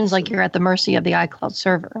 That seems like you're at the mercy of the iCloud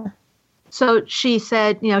server. So she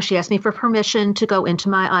said, she asked me for permission to go into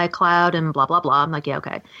my iCloud and blah, blah, blah. I'm like, yeah,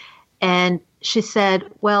 okay. And she said,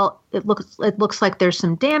 well, it looks like there's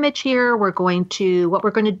some damage here. What we're going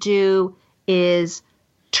to do is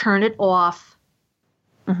turn it off.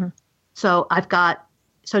 So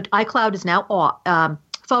iCloud is now off.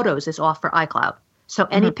 Photos is off for iCloud. So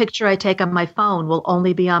any picture I take on my phone will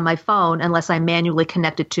only be on my phone unless I manually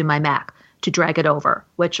connect it to my Mac to drag it over,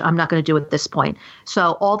 which I'm not going to do at this point.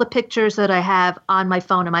 So all the pictures that I have on my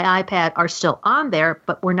phone and my iPad are still on there,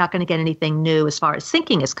 but we're not going to get anything new as far as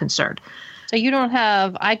syncing is concerned. So you don't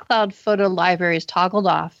have iCloud Photo Libraries toggled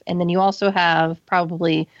off, and then you also have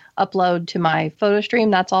probably upload to my photo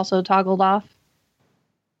stream. That's also toggled off?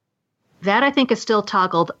 That I think is still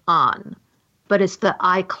toggled on, but it's the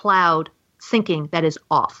iCloud syncing that is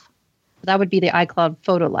off. That would be the iCloud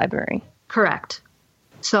Photo Library. Correct.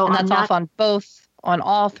 So and that's off on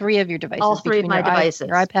all three of your devices. All three of my devices.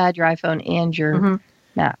 Your iPad, your iPhone, and your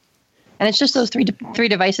Mac. And it's just those three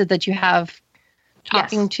devices that you have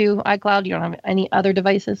talking to iCloud. You don't have any other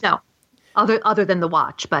devices? No, other than the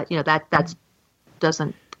watch. But that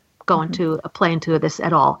doesn't go into play into this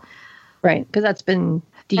at all. Right, because that's been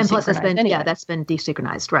desynchronized. And plus, anyway. that's been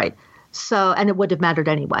desynchronized, right? So, and it would have mattered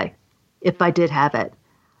anyway if I did have it.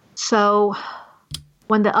 So,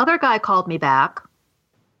 when the other guy called me back,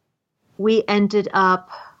 we ended up.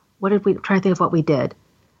 Trying to think of what we did.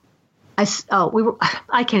 I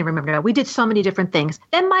can't remember now. We did so many different things.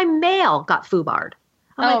 Then my mail got foobarred.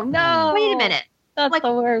 No! Wait a minute. That's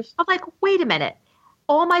the worst. I'm like, wait a minute.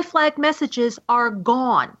 All my flagged messages are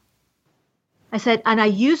gone. I said, and I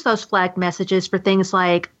use those flagged messages for things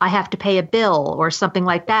like I have to pay a bill or something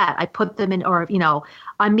like that. I put them in, or,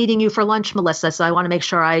 I'm meeting you for lunch, Melissa, so I want to make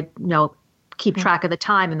sure I, keep track of the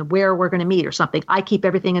time and where we're going to meet or something. I keep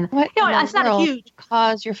everything in. It's not a huge.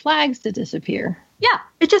 Cause your flags to disappear. Yeah,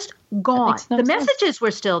 it's just gone. No the sense. messages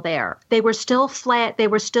were still there. They were still flat. They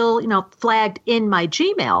were still, flagged in my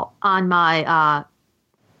Gmail on my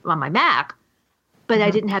Mac, but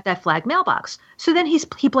I didn't have that flagged mailbox. So then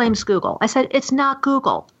he blames Google. I said, it's not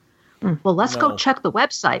Google. Well, let's go check the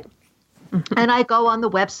website. And I go on the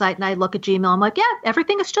website and I look at Gmail. I'm like, yeah,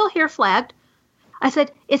 everything is still here flagged. I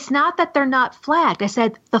said, it's not that they're not flagged. I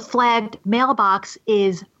said, the flagged mailbox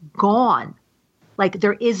is gone. Like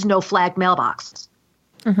there is no flagged mailbox.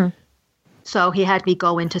 So he had me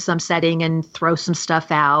go into some setting and throw some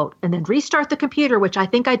stuff out and then restart the computer, which I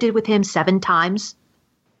think I did with him 7 times.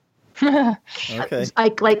 Okay.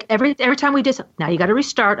 Like every time we did, now you got to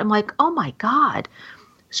restart. I'm like, oh my God,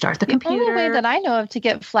 start the computer. The only way that I know of to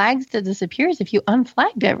get flags to disappear is if you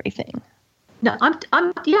unflagged everything. No,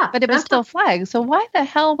 But it was still flagged. So why the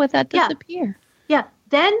hell would that disappear? Yeah.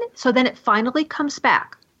 Then it finally comes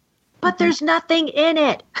back, but there's nothing in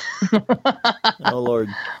it. Oh Lord.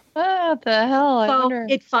 What the hell? So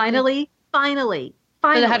it finally.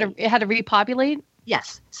 But it had to repopulate?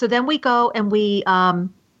 Yes. So then we go and we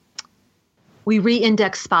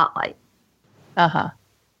re-index Spotlight.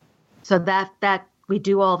 So that we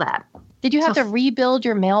do all that. Did you have to rebuild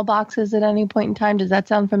your mailboxes at any point in time? Does that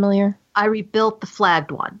sound familiar? I rebuilt the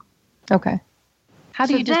flagged one. Okay. How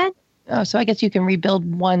do you just? So I guess you can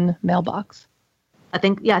rebuild one mailbox. I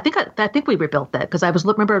think we rebuilt that because I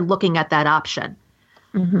remember looking at that option.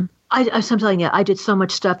 I'm telling you, I did so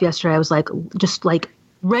much stuff yesterday. I was just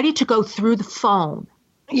ready to go through the phone.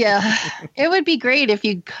 Yeah, it would be great if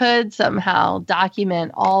you could somehow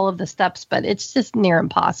document all of the steps, but it's just near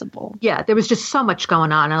impossible. Yeah, there was just so much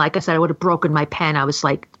going on. And like I said, I would have broken my pen. I was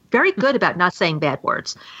very good about not saying bad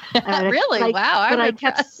words. Really? Wow.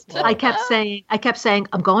 I kept saying,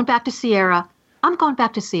 I'm going back to Sierra.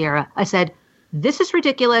 I said, this is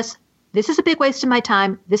ridiculous. This is a big waste of my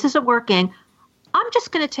time. This isn't working. I'm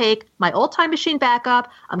just going to take my old Time Machine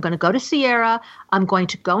backup. I'm going to go to Sierra. I'm going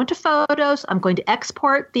to go into Photos. I'm going to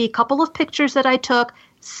export the couple of pictures that I took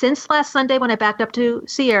since last Sunday when I backed up to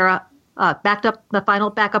Sierra, backed up the final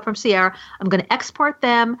backup from Sierra. I'm going to export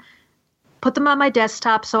them, put them on my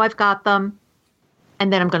desktop so I've got them,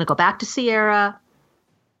 and then I'm going to go back to Sierra,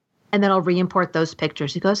 and then I'll re-import those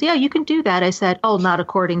pictures. He goes, yeah, you can do that. I said, oh, not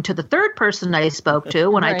according to the third person I spoke to.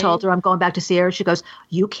 When I told her I'm going back to Sierra, she goes,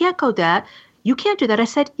 you can't go that. You can't do that. I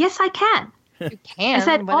said, yes, I can. You can. I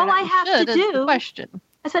said, all I have to do. I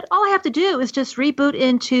said, all I have to do is just reboot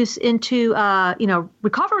into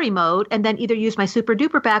recovery mode, and then either use my super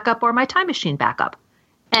duper backup or my Time Machine backup,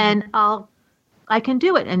 and I can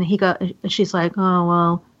do it. And she's like, oh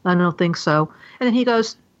well, I don't think so. And then he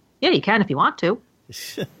goes, yeah, you can if you want to.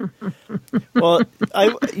 Well,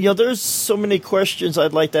 there's so many questions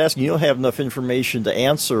I'd like to ask. You don't have enough information to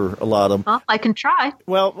answer a lot of them. I can try.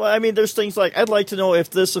 Well, I mean, there's things like I'd like to know if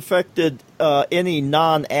this affected any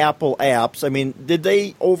non-Apple apps. I mean, did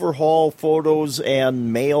they overhaul Photos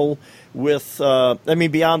and Mail with,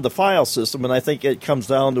 beyond the file system? And I think it comes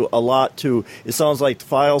down to a lot to, it sounds like the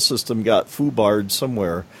file system got foobarred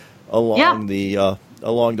somewhere along the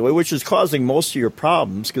way, which is causing most of your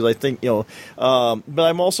problems, because I think, but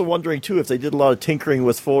I'm also wondering, too, if they did a lot of tinkering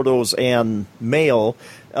with Photos and Mail,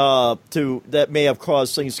 that may have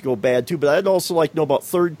caused things to go bad, too. But I'd also like to know about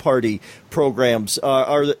third-party programs.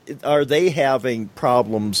 Are they having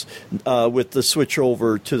problems with the switch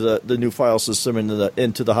over to the new file system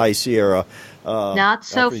into the High Sierra? Not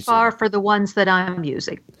so far for the ones that I'm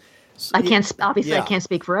using. I can't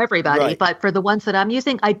speak for everybody, but for the ones that I'm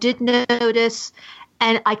using, I did notice.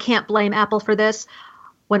 And I can't blame Apple for this.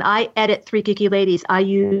 When I edit Three Geeky Ladies, I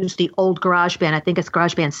use the old GarageBand. I think it's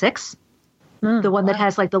GarageBand 6, the one that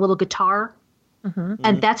has the little guitar.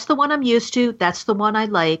 And that's the one I'm used to. That's the one I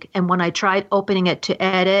like. And when I tried opening it to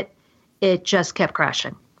edit, it just kept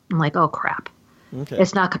crashing. I'm like, oh, crap. Okay.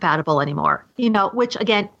 It's not compatible anymore. Which,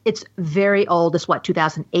 again, it's very old. It's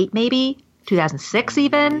 2008 maybe? 2006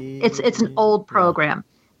 even? It's an old program.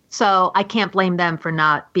 So I can't blame them for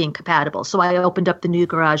not being compatible. So I opened up the new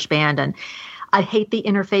GarageBand, and I hate the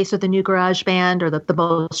interface of the new GarageBand or the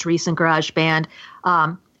most recent GarageBand.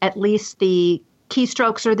 At least the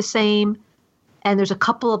keystrokes are the same. And there's a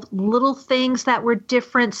couple of little things that were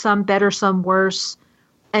different, some better, some worse.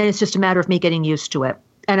 And it's just a matter of me getting used to it.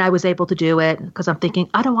 And I was able to do it because I'm thinking,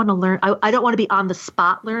 I don't want to learn. I don't want to be on the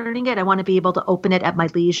spot learning it. I want to be able to open it at my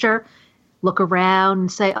leisure, look around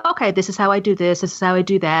and say, okay, this is how I do this. This is how I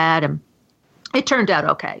do that. And it turned out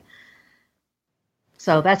okay.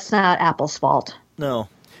 So that's not Apple's fault. No.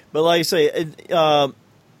 But like I say, in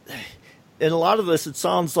a lot of this, it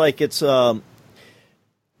sounds like it's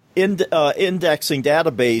indexing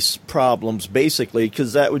database problems, basically,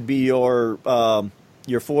 because that would be your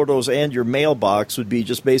photos and your mailbox would be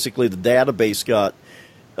just basically the database got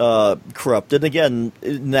corrupted. Again,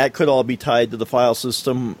 that could all be tied to the file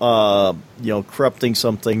system, corrupting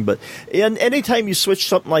something. But anytime you switch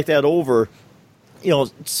something like that over,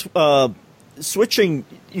 switching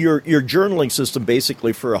your journaling system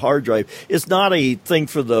basically for a hard drive is not a thing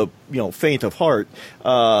for the faint of heart.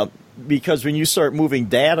 Because when you start moving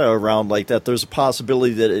data around like that, there's a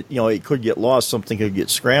possibility that it could get lost, something could get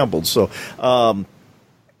scrambled. So, and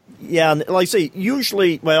like I say,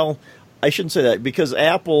 usually, well, I shouldn't say that because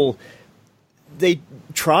Apple, they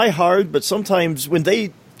try hard, but sometimes when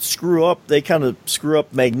they screw up, they kind of screw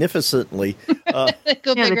up magnificently. They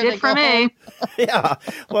did for me. Yeah,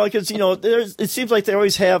 well, because it seems like they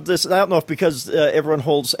always have this. I don't know if because everyone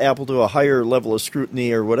holds Apple to a higher level of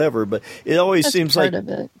scrutiny or whatever, but it always seems like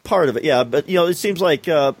part of it. Yeah, but it seems like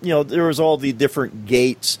there was all the different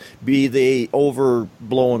gates, be they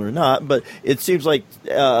overblown or not. But it seems like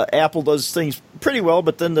Apple does things pretty well,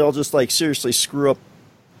 but then they'll just like seriously screw up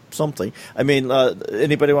something. I mean,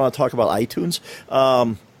 anybody want to talk about iTunes?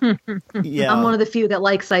 Yeah, I'm one of the few that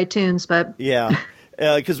likes iTunes, but yeah.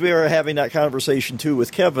 Because we were having that conversation, too,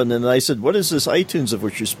 with Kevin, and I said, what is this iTunes of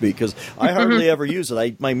which you speak? Because I hardly ever use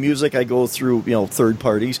it. My music, I go through, third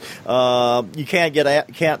parties. You can't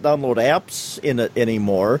download apps in it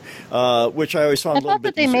anymore, which I always found a little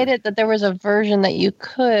bit they made it that there was a version that you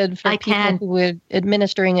could for people who were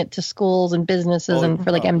administering it to schools and businesses and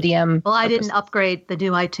for like MDM. Well, I didn't upgrade the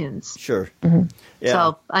new iTunes. Sure. Mm-hmm. Yeah.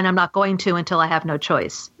 So, and I'm not going to until I have no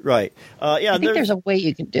choice. Right. I think there's a way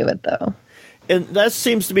you can do it, though. And that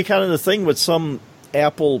seems to be kind of the thing with some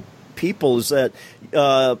Apple people is that,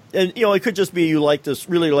 it could just be you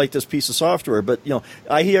really like this piece of software. But,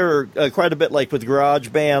 I hear quite a bit like with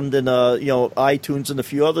GarageBand and, iTunes and a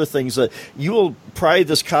few other things that you will pry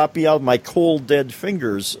this copy out of my cold, dead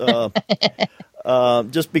fingers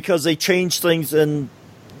just because they change things and,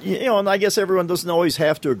 and I guess everyone doesn't always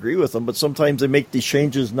have to agree with them, but sometimes they make these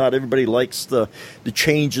changes. Not everybody likes the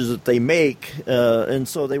changes that they make, and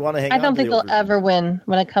so they want to hang on. I don't think they'll ever win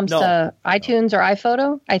when it comes to iTunes or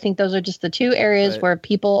iPhoto. I think those are just the two areas where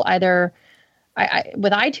people either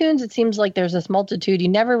with iTunes, it seems like there's this multitude. You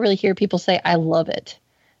never really hear people say, I love it.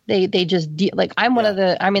 They just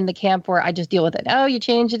I'm in the camp where I just deal with it. Oh, you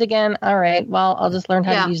changed it again. All right. Well, I'll just learn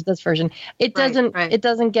how to use this version. It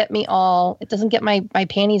doesn't get me all, it doesn't get my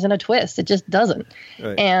panties in a twist. It just doesn't.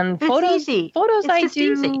 Right. And photos I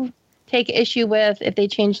do take issue with if they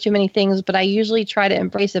change too many things, but I usually try to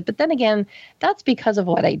embrace it. But then again, that's because of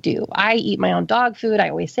what I do. I eat my own dog food. I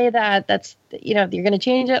always say that. That's, if you're going to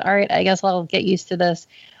change it, all right, I guess I'll get used to this.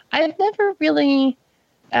 I've never really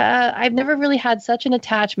had such an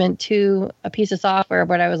attachment to a piece of software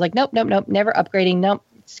where I was like, nope, never upgrading. Nope,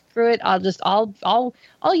 screw it. I'll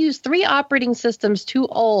use 3 operating systems too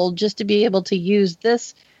old just to be able to use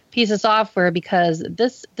this piece of software because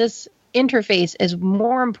this interface is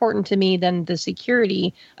more important to me than the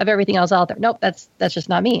security of everything else out there. Nope, that's just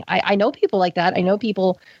not me. I know people like that. I know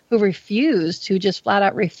people who just flat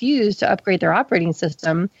out refuse to upgrade their operating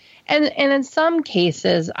system. And in some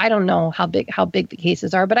cases, I don't know how big the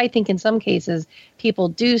cases are, but I think in some cases people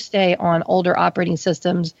do stay on older operating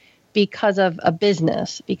systems because of a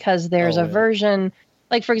business, because there's a version.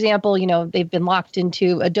 Like, for example, they've been locked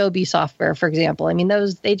into Adobe software, for example. I mean,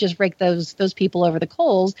 they just rake those people over the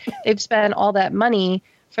coals. They've spent all that money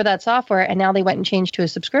for that software, and now they went and changed to a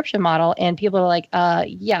subscription model, and people are like,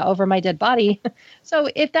 over my dead body. So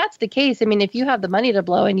if that's the case, I mean, if you have the money to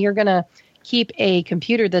blow and you're going to keep a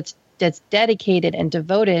computer that's dedicated and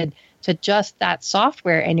devoted to just that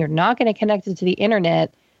software and you're not going to connect it to the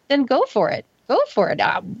internet, then go for it.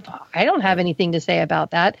 I don't have anything to say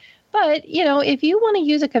about that. But, if you want to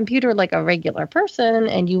use a computer like a regular person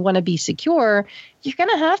and you want to be secure, you're going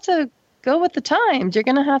to have to go with the times. You're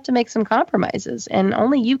going to have to make some compromises. And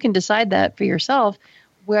only you can decide that for yourself,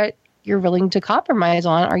 what you're willing to compromise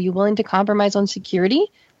on. Are you willing to compromise on security?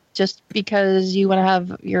 just because you want to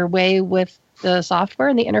have your way with the software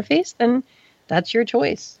and the interface, then that's your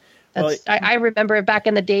choice. I remember back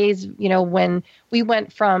in the days, when we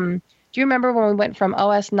went from, do you remember when we went from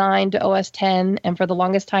OS 9 to OS 10? And for the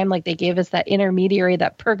longest time, like they gave us that intermediary,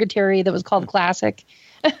 that purgatory that was called Classic.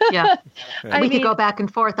 Yeah. We could go back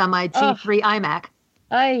and forth on my G3 iMac.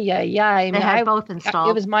 I had both installed.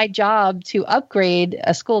 It was my job to upgrade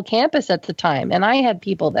a school campus at the time. And I had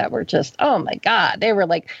people that were just, oh my God, they were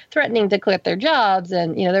like threatening to quit their jobs.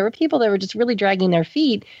 And, there were people that were just really dragging their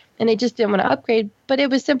feet and they just didn't want to upgrade. But it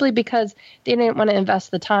was simply because they didn't want to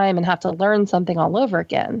invest the time and have to learn something all over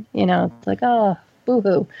again. It's like, oh,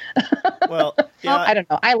 boo-hoo. Well, I don't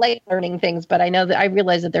know. I like learning things, but I know that I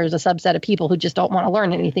realize that there's a subset of people who just don't want to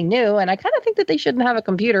learn anything new. And I kind of think that they shouldn't have a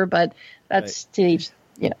computer, but that's to each.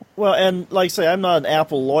 Well, and like I say, I'm not an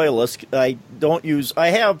Apple loyalist. I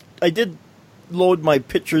did load my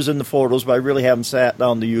pictures into Photos, but I really haven't sat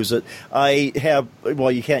down to use it. You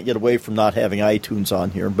can't get away from not having iTunes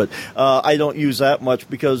on here, but I don't use that much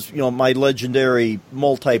because, my legendary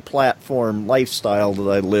multi-platform lifestyle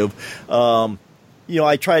that I live,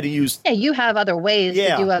 I try to use. Yeah, you have other ways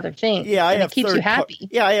to do other things. Yeah, it keeps you happy.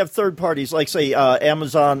 I have third parties, like say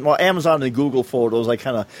Amazon. Well, Amazon and Google Photos. I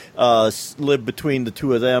kind of live between the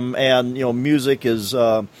two of them, and music is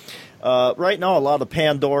right now a lot of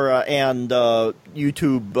Pandora and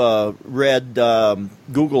YouTube Red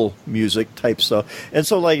Google Music type stuff. And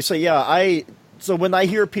so, like I say, So when I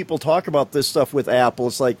hear people talk about this stuff with Apple,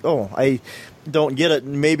 it's like, oh, I don't get it.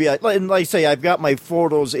 And maybe like I say, I've got my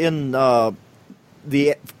photos in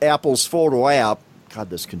the Apple's photo app. God,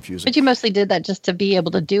 that's confusing. But you mostly did that just to be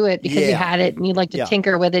able to do it because you had it and you like to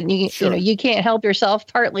tinker with it. And you can't help yourself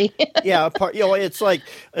partly. It's like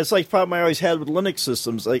the problem I always had with Linux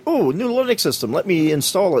systems. Like, oh, new Linux system, let me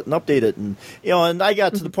install it and update it. And and I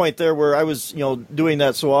got to the point there where I was doing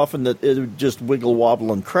that so often that it would just wiggle,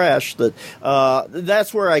 wobble, and crash.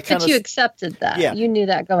 That's where I kind of. But you accepted that. Yeah. You knew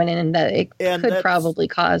that going in, and that it could probably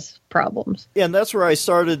cause problems. And that's where I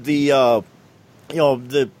started the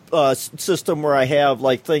system where I have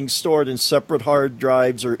like things stored in separate hard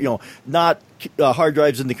drives or, not hard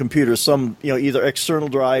drives in the computer, some, either external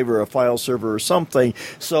drive or a file server or something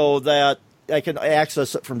so that I can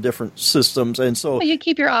access it from different systems. And so you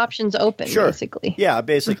keep your options open, basically. Yeah,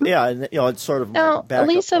 basically. Yeah. And, it's sort of now,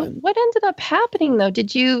 Elisa, plan. What ended up happening though?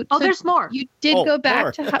 Did you? Oh, there's more. You did go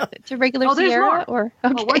back to regular Sierra more.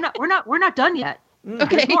 or okay. We're not done yet.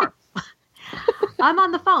 Okay. There's more. I'm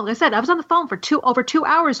on the phone. Like I said, I was on the phone for over 2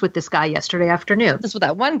 hours with this guy yesterday afternoon. This was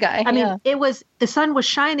that one guy. I mean, the sun was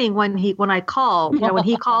shining when I called. When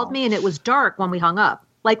he called me, and it was dark when we hung up.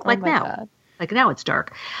 Like now. God. Like now it's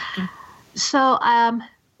dark. So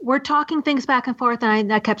we're talking things back and forth,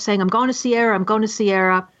 and I kept saying, I'm going to Sierra.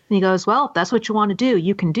 And he goes, well, if that's what you want to do,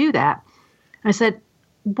 you can do that. I said,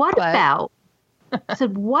 what about? I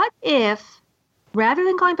said, what if rather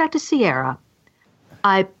than going back to Sierra,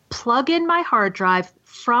 I plug in my hard drive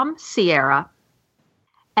from Sierra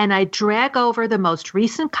and I drag over the most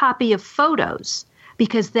recent copy of Photos,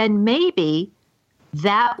 because then maybe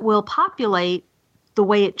that will populate the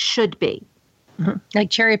way it should be. Mm-hmm. Like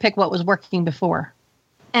cherry pick what was working before.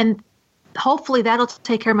 And hopefully that'll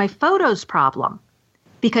take care of my Photos problem.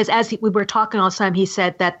 Because as we were talking all the time, he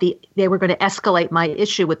said that they were going to escalate my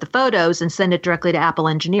issue with the Photos and send it directly to Apple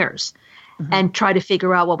engineers. Mm-hmm. And try to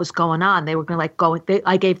figure out what was going on. They were going to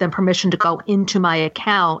I gave them permission to go into my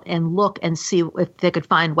account and look and see if they could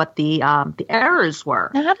find what the errors were.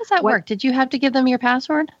 Now, how does that work? Did you have to give them your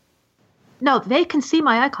password? No, they can see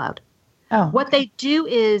my iCloud. Oh, what they do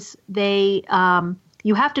is you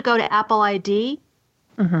have to go to Apple ID.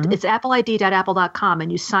 Mm-hmm. It's appleid.apple.com,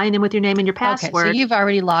 and you sign in with your name and your password. Okay, so you've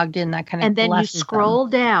already logged in, that kind of. And then you scroll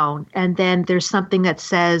down, and then there's something that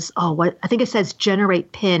says, I think it says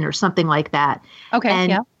generate PIN or something like that. Okay,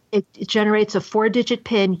 and it generates a 4-digit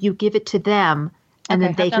PIN. You give it to them, and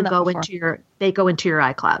then they can go into your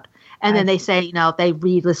iCloud. And then they say, they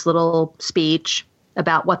read this little speech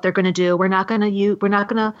about what they're going to do. We're not going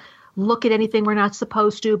to look at anything we're not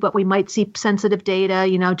supposed to, but we might see sensitive data,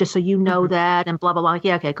 just so you know that, and blah, blah, blah.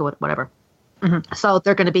 Yeah, okay, cool, whatever. Mm-hmm. So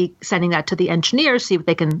they're going to be sending that to the engineers, see what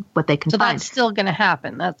they can find. So that's still going to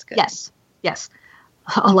happen. That's good. Yes,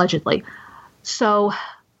 allegedly. So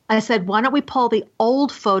I said, why don't we pull the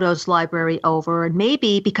old Photos library over, and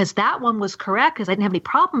maybe because that one was correct, because I didn't have any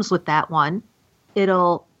problems with that one,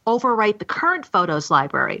 it'll overwrite the current Photos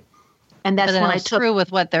library. And that's when I took. True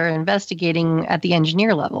with what they're investigating at the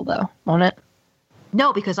engineer level, though, won't it?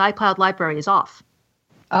 No, because iCloud library is off.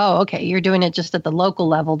 Oh, okay. You're doing it just at the local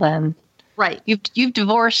level, then. Right. You've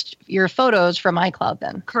divorced your Photos from iCloud,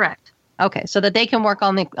 then. Correct. Okay, so that they can work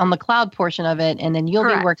on the cloud portion of it, and then you'll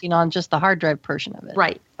Correct. be working on just the hard drive portion of it.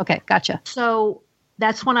 Right. Okay, gotcha. So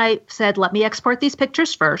that's when I said, let me export these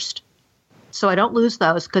pictures first, so I don't lose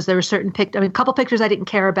those, because there were certain a couple pictures I didn't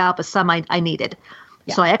care about, but some I needed.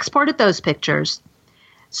 Yeah. So I exported those pictures.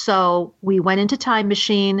 So we went into Time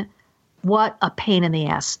Machine. What a pain in the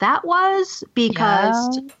ass that was,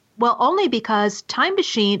 because, well, only because Time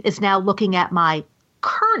Machine is now looking at my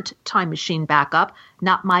current Time Machine backup,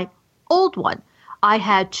 not my old one. I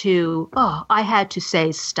had to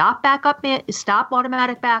say stop stop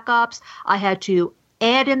automatic backups. I had to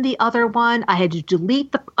add in the other one. I had to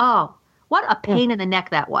delete what a pain in the neck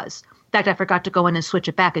that was. In fact, I forgot to go in and switch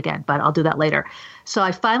it back again, but I'll do that later. So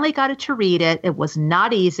I finally got it to read it. It was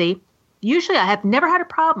not easy. Usually I have never had a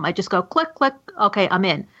problem. I just go click, click. Okay, I'm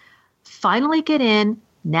in. Finally get in,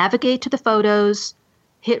 navigate to the photos,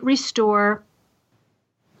 hit restore,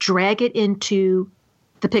 drag it into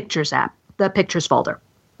the Pictures app, the Pictures folder.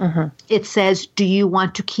 Mm-hmm. It says, do you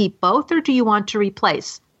want to keep both or do you want to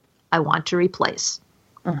replace? I want to replace.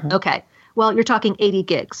 Mm-hmm. Okay. Well, you're talking 80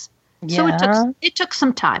 gigs. So it took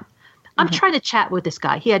some time. I'm trying to chat with this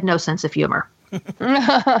guy. He had no sense of humor.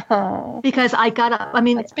 Because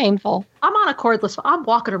that's painful. I'm on a cordless. I'm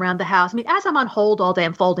walking around the house. I mean, as I'm on hold all day,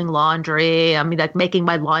 I'm folding laundry. I mean, like making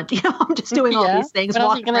my lunch. I'm just doing all these things. What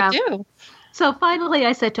else are you walking gonna around. do? So finally,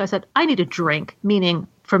 I said, I need a drink. Meaning,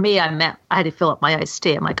 for me, I had to fill up my iced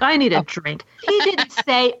tea. I'm like, I need a drink. He didn't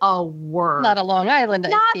say a word. Not a Long Island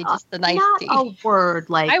iced tea, just the nice tea. Not a word.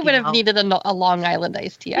 Like I would have needed a Long Island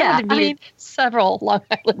iced tea. Yeah, I would have needed several Long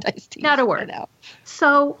Island iced teas. Not a word. Now.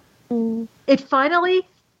 So it finally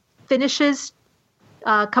finishes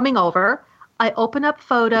coming over. I open up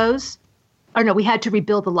photos. Or no, we had to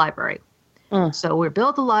rebuild the library. So we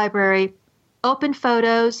rebuild the library, open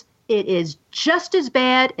photos. It is just as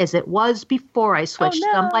bad as it was before I switched.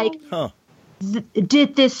 Oh, no. I'm like,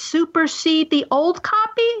 did this supersede the old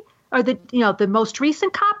copy or the most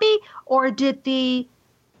recent copy, or did the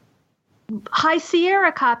High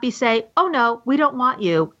Sierra copy say, oh no, we don't want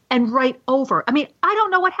you, and write over? I mean, I don't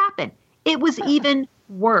know what happened. It was even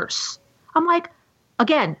worse. I'm like,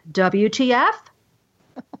 again, WTF?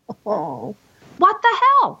 Oh, What the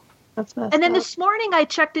hell? that's messed And then up. this morning I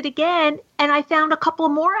checked it again and I found a couple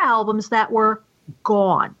more albums that were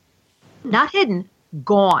gone. Not hidden,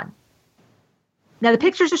 gone. Now the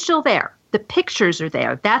pictures are still there. The pictures are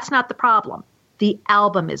there. That's not the problem. The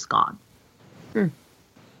album is gone. I'm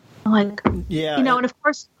like, Yeah. and of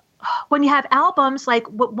course, when you have albums, like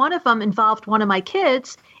one of them involved one of my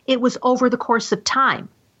kids, it was over the course of time.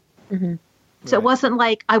 Mm-hmm. So it wasn't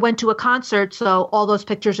like I went to a concert, so all those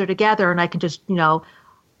pictures are together and I can just,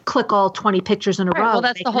 click all 20 pictures in a row. Well,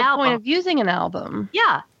 that's make the an whole album. point of using an album.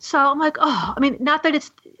 Yeah. So I'm like, not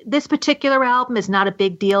that this particular album is not a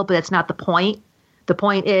big deal, but it's not the point. The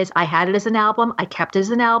point is I had it as an album. I kept it as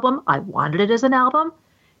an album. I wanted it as an album.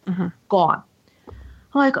 Mm-hmm. Gone.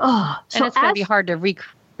 I'm like, And it's going to be hard to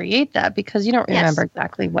recreate that because you don't remember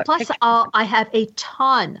exactly what. Plus, picture. I have a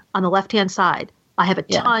ton on the left-hand side. I have a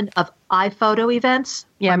ton of iPhoto events.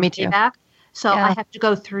 Yeah, from me way too. back. So I have to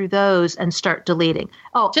go through those and start deleting.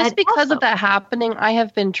 Oh, just and because also, of that happening, I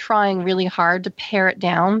have been trying really hard to pare it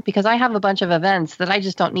down because I have a bunch of events that I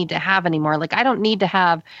just don't need to have anymore. Like I don't need to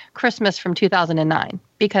have Christmas from 2009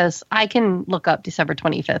 because I can look up December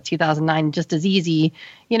 25th, 2009 just as easy.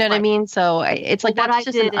 You know what I mean? So it's like that's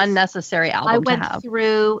just an unnecessary album to have. I went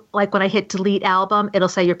through, like when I hit delete album, it'll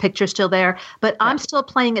say your picture's still there, but I'm still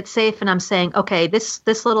playing it safe and I'm saying, okay, this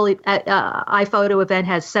little iPhoto event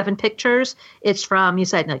has 7 pictures. It's from, you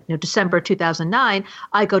said, December 2009.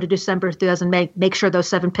 I go to December 2000, make sure those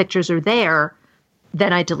 7 pictures are there.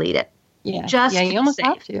 Then I delete it. Yeah. Just you almost safe.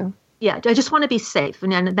 have to. Yeah, I just want to be safe.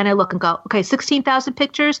 And then I look and go, okay, 16,000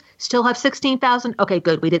 pictures, still have 16,000. Okay,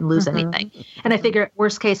 good. We didn't lose anything. And I figure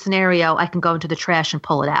worst case scenario, I can go into the trash and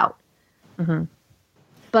pull it out. Mm-hmm.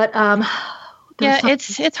 But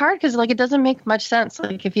it's hard because it doesn't make much sense.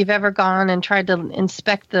 Like if you've ever gone and tried to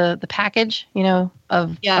inspect the package,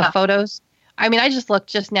 of photos. I mean, I just looked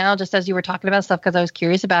just now, just as you were talking about stuff, because I was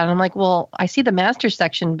curious about it. I'm like, well, I see the master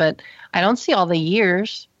section, but I don't see all the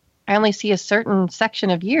years. I only see a certain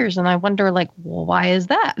section of years, and I wonder, well, why is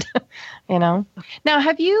that? Now,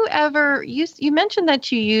 have you ever used? You mentioned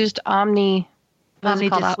that you used OmniDisk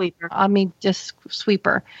Sweeper. OmniDisk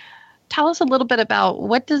Sweeper. Tell us a little bit about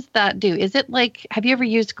what does that do? Is it have you ever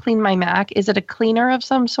used Clean My Mac? Is it a cleaner of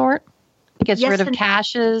some sort? It gets rid of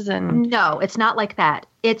caches and. No, it's not like that.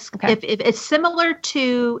 It's if it's similar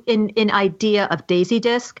to in idea of Daisy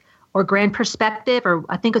Disk. Or Grand Perspective, or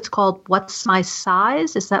I think it's called What's My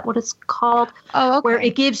Size? Is that what it's called? Oh, okay. Where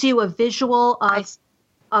it gives you a visual of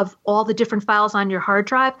of all the different files on your hard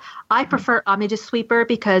drive. I prefer Omnidisc Sweeper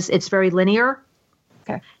because it's very linear.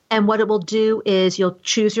 Okay. And what it will do is you'll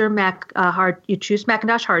choose your you choose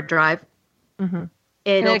Macintosh hard drive. Mm-hmm.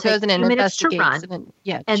 It'll it goes take in and minutes to investigates. run.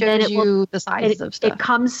 And and shows then you the sizes of stuff. It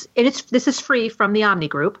comes, and this is free from the Omni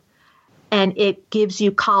Group, and it gives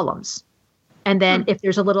you columns. And then if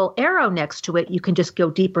there's a little arrow next to it, you can just go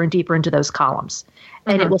deeper and deeper into those columns.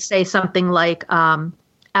 And it will say something like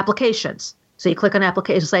applications. So you click on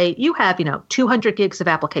applications, say you have, 200 gigs of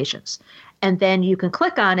applications. And then you can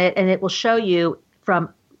click on it and it will show you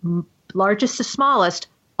from largest to smallest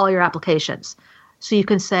all your applications. So you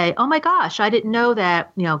can say, oh my gosh, I didn't know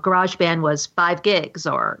that, GarageBand was 5 gigs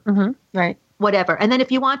or right. whatever. And then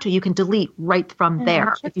if you want to, you can delete right from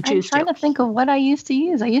there if you choose to. I'm trying to think of what I used to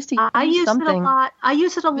use. I used to use something. It a lot. I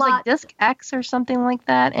use it a lot. Like Disk X or something like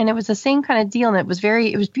that. And it was the same kind of deal. And it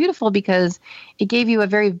was beautiful because it gave you a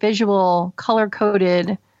very visual,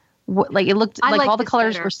 color-coded, like it looked like all the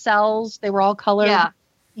colors were cells. They were all colored.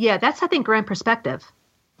 Yeah, that's, I think, grand perspective.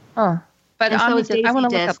 Huh. But so is I want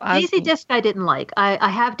to look up Daisy Disk I didn't like. I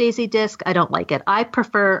have Daisy Disk. I don't like it. I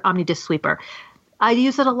prefer Omnidisc Sweeper. I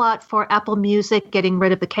use it a lot for Apple Music, getting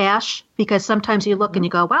rid of the cache, because sometimes you look and you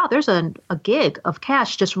go, wow, there's a gig of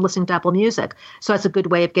cache just from listening to Apple Music. So that's a good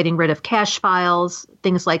way of getting rid of cache files,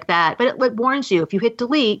 things like that. But it warns you, if you hit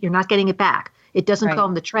delete, you're not getting it back. It doesn't go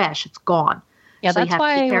in the trash. It's gone. Yeah, so that's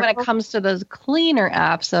why when it comes to those cleaner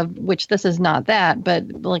apps, of which this is not that,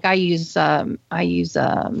 but like I use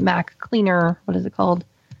Mac Cleaner. What is it called?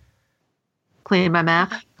 Clean My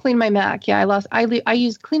Mac. Clean My Mac. Yeah, I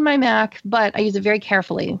use Clean My Mac, but I use it very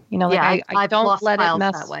carefully. I don't let it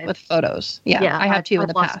mess with photos. Yeah, I have in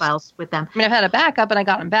the past. Files with them. I mean, I've had a backup and I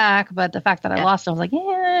got them back, but the fact that I lost it, I was like,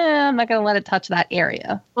 I'm not going to let it touch that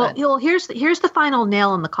area. Well, here's the final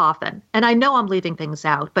nail in the coffin, and I know I'm leaving things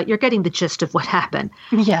out, but you're getting the gist of what happened.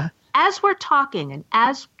 Yeah. As we're talking, and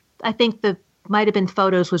as I think might have been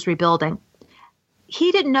Photos was rebuilding,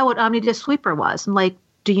 he didn't know what Omnidisc Sweeper was. I'm like,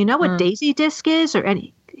 do you know what Daisy Disk is?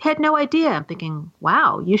 He had no idea. I'm thinking,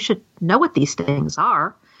 wow, you should know what these things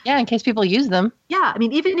are. Yeah, in case people use them. Yeah, I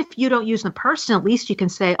mean, even if you don't use them personally, at least you can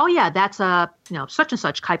say, oh yeah, that's a such and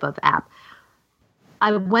such type of app.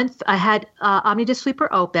 I had Omnidisc Sweeper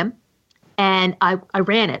open, and I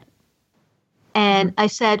ran it, and I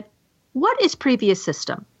said, what is previous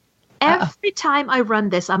system? Every time I run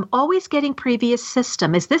this, I'm always getting previous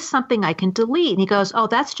system. Is this something I can delete? And he goes, oh,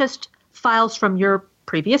 that's just files from your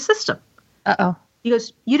previous system. He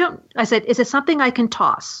goes, you don't. I said, is it something I can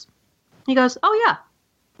toss? He goes, oh yeah.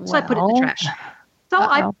 So I put it in the trash.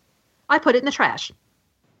 So I put it in the trash.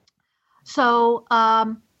 So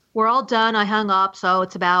we're all done. I hung up. So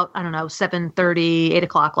it's about, 7:30, 8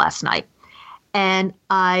 o'clock last night. And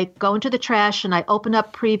I go into the trash and I open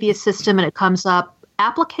up previous system and it comes up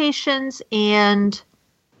applications and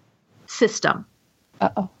system.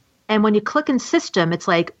 And when you click in system, it's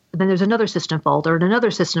like, then there's another system folder and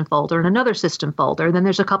another system folder and another system folder. And then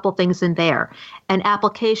there's a couple things in there. And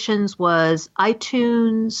applications was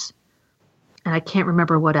iTunes, and I can't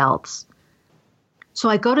remember what else. So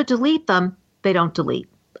I go to delete them. They don't delete.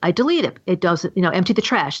 I delete it. It doesn't, empty the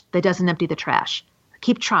trash. That doesn't empty the trash. I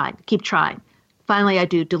keep trying. Finally, I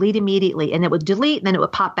do delete immediately, and it would delete, and then it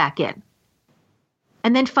would pop back in.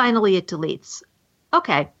 And then finally it deletes.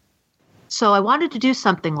 Okay. So I wanted to do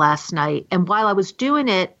something last night, and while I was doing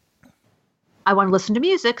it, I want to listen to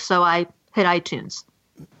music, so I hit iTunes.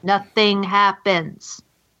 Nothing happens.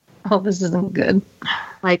 Oh, this isn't good.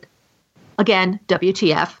 Like, again,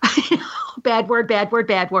 WTF. Bad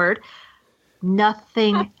word.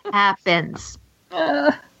 Nothing happens.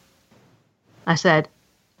 I said,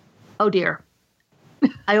 oh dear.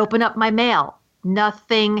 I open up my mail.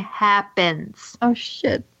 Nothing happens. Oh,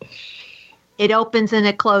 shit. It opens and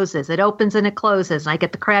it closes. And I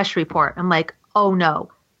get the crash report. I'm like, oh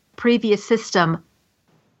no. Previous system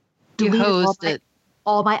deleted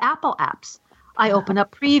all my Apple apps. I open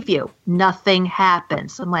up preview. Nothing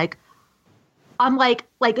happens. I'm like,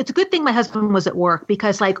 it's a good thing my husband was at work,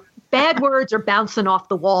 because bad words are bouncing off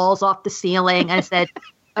the walls, off the ceiling. And I said,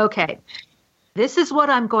 okay, this is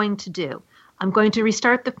what I'm going to do. I'm going to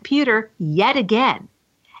restart the computer yet again.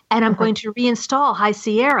 And I'm going to reinstall High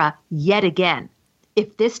Sierra yet again.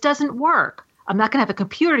 If this doesn't work, I'm not going to have a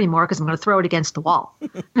computer anymore, because I'm going to throw it against the wall.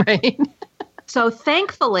 Right. So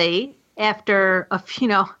thankfully, after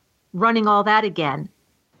running all that again,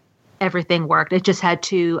 everything worked. It just had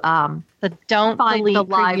to don't delete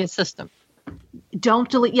previous system. Don't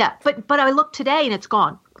delete. Yeah, but I looked today and it's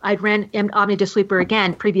gone. I ran Omnidisc Sweeper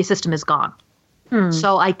again. Previous system is gone.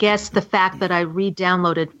 So I guess the fact that I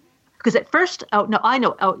re-downloaded, because at first,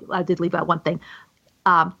 I did leave out one thing.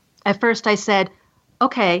 At first I said,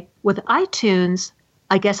 okay, with iTunes,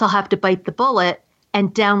 I guess I'll have to bite the bullet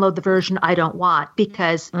and download the version I don't want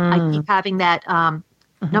because I keep having that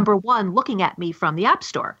number one looking at me from the App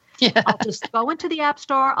Store. Yeah. I'll just go into the App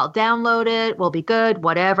Store, I'll download it, we'll be good,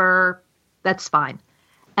 whatever, that's fine.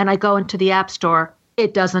 And I go into the App Store,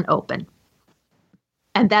 it doesn't open.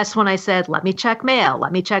 And that's when I said, let me check Mail,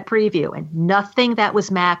 let me check Preview, and nothing that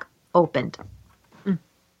was Mac opened.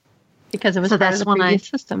 Because it was part of the previous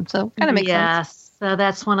system, so kind of makes sense. Yes, so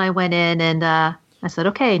that's when I went in and I said,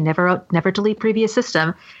 okay, never delete previous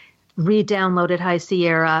system. Re-downloaded High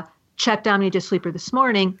Sierra, checked Omni Sleeper this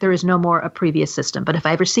morning. There is no more a previous system, but if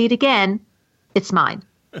I ever see it again, it's mine.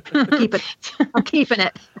 Keep it. I'm keeping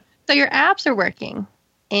it. So your apps are working,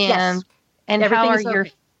 and Yes. and Everything how are is your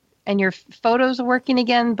open. your photos are working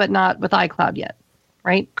again, but not with iCloud yet,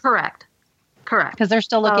 right? Correct. Because they're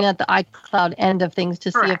still looking at the iCloud end of things to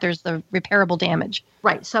see if Correct. there's the repairable damage.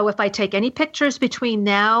 Right. So if I take any pictures between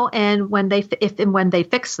now and when they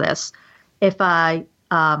fix this, if I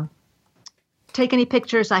take any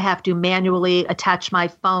pictures, I have to manually attach my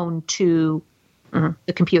phone to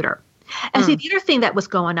the computer. And see, the other thing that was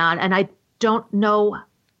going on, and I don't know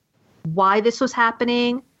why this was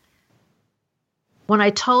happening, when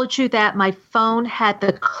I told you that my phone had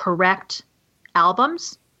the correct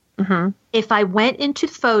albums, if I went into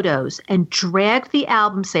Photos and dragged the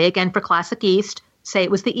album, say again for Classic East, say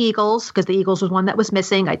it was the Eagles, because the Eagles was one that was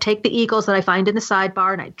missing. I take the Eagles that I find in the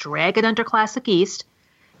sidebar and I drag it under Classic East.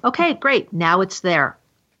 Okay, great. Now it's there.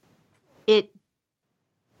 It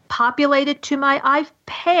populated to my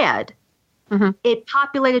iPad. It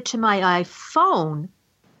populated to my iPhone,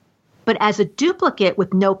 but as a duplicate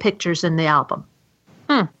with no pictures in the album.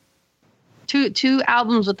 Two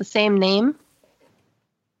albums with the same name,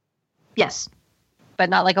 Yes. but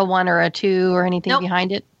not like a 1 or a 2 or anything Nope.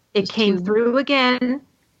 behind it. It Just came two. through again.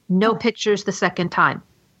 No pictures the second time.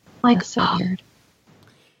 Like, That's so weird.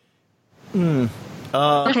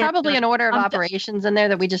 Uh, There's Okay, probably an order of I'm done. operations in there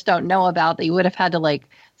that we just don't know about that you would have had to like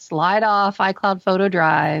slide off iCloud Photo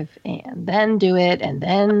Drive and then do it and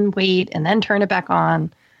then wait and then turn it back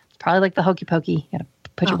on. It's probably like the hokey pokey. You gotta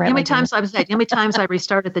put your how many right times how many times I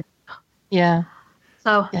restarted the. Yeah.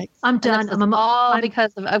 So Yikes. I'm And done. this is all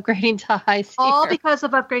because of upgrading to High Sierra. all because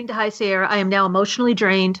of upgrading to High Sierra. I am now emotionally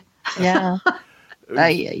drained. Yeah.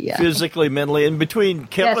 Yeah. physically, mentally, and between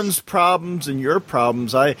Kevin's problems and your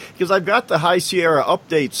problems, because I've got the High Sierra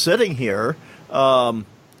update sitting here. I've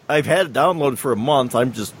had it downloaded for a month.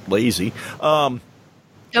 I'm just lazy. Don't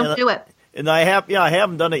do it. And I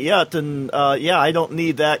haven't done it yet. And I don't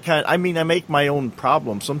need that kind. I mean, I make my own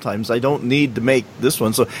problems sometimes. I don't need to make this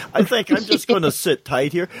one. So I think I'm just going to sit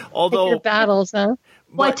tight here. Pick Although, your battles, huh?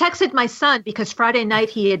 Well, I texted my son because Friday night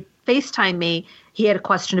he had FaceTimed me. He had a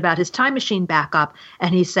question about his Time Machine backup,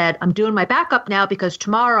 and he said, I'm doing my backup now because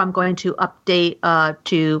tomorrow I'm going to update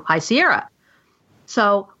to High Sierra.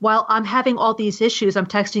 So while I'm having all these issues, I'm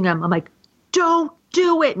texting him. I'm like, don't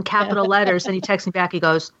do it in capital letters. And he texts me back. He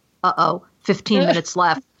goes, 15 minutes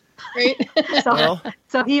left. Right.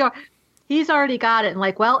 So he's already got it. And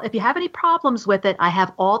like, well, if you have any problems with it, I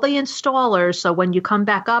have all the installers. So when you come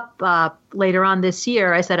back up later on this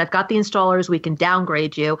year, I said, I've got the installers. We can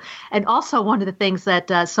downgrade you. And also one of the things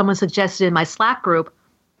that someone suggested in my Slack group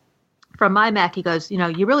from my Mac, he goes,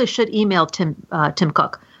 you really should email Tim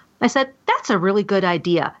Cook. I said, that's a really good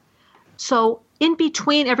idea. So in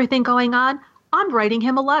between everything going on, I'm writing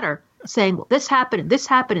him a letter saying, well, this happened and this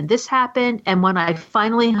happened and this happened. And when I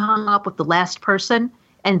finally hung up with the last person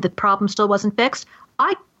and the problem still wasn't fixed,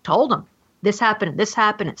 I told him this happened and this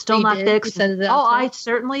happened. It's still You not did? fixed. You said it out I loud?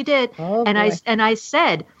 certainly did. Oh, and boy. I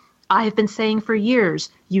said, I have been saying for years,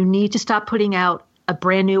 you need to stop putting out a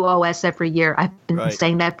brand new OS every year. I've been Right.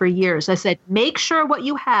 saying that for years. I said, make sure what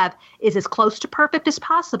you have is as close to perfect as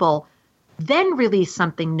possible, then release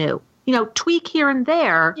something new. Tweak here and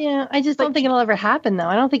there. Yeah, I just don't think it'll ever happen, though.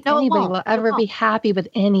 I don't think No, it anybody won't. will It ever be won't. happy with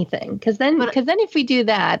anything. Because then if we do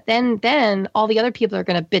that, then all the other people are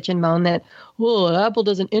going to bitch and moan that, Apple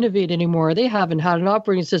doesn't innovate anymore. They haven't had an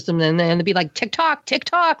operating system. And then they'll be like, TikTok,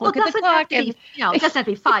 look at the clock. It doesn't have to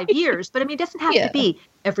be 5 years, but I mean, it doesn't have Yeah. to be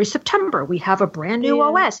every September we have a brand new Yeah.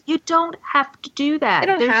 OS. You don't have to do that. I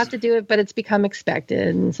don't There's- have to do it, but it's become expected.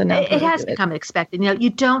 And so now It people has do become expected. You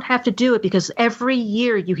don't have to do it because every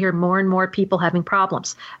year you hear more and more people having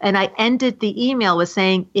problems. And I ended the email with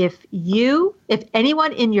saying, if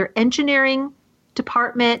anyone in your engineering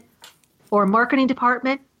department or marketing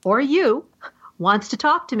department or you wants to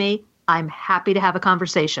talk to me, I'm happy to have a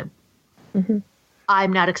conversation.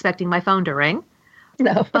 I'm not expecting my phone to ring,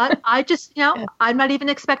 No. but I just, I'm not even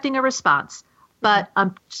expecting a response. But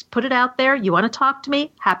just put it out there. You want to talk to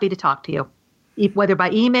me? Happy to talk to you, whether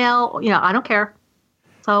by email. I don't care.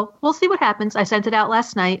 So we'll see what happens. I sent it out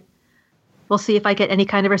last night. We'll see if I get any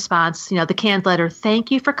kind of response. The canned letter.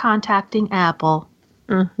 Thank you for contacting Apple.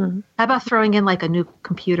 Mm-hmm. How about throwing in like a new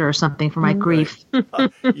computer or something for my grief?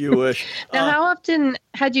 You wish. Now, how often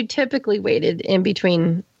had you typically waited in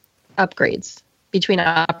between upgrades, between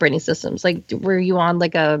operating systems? Like, were you on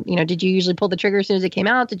like did you usually pull the trigger as soon as it came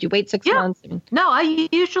out? Did you wait 6 months? No, I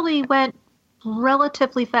usually went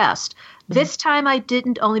relatively fast. Mm-hmm. This time I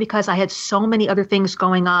didn't, only because I had so many other things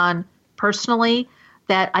going on personally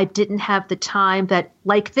that I didn't have the time that,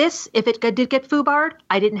 like this, if it did get foobarred,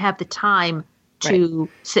 I didn't have the time to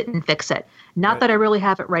sit and fix it. Not that I really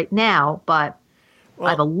have it right now, but I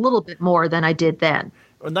have a little bit more than I did then.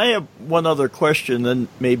 And I have one other question, then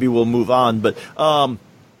maybe we'll move on. But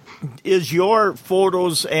is your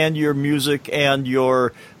photos and your music and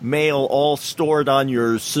your mail all stored on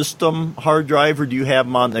your system hard drive, or do you have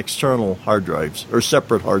them on external hard drives or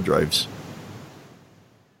separate hard drives?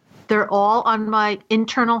 They're all on my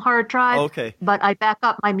internal hard drive. Okay. But I back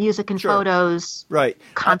up my music and photos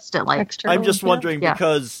constantly. I'm just wondering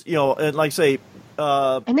because, and like say...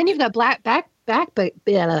 and then you've got Backblaze,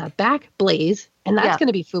 and that's going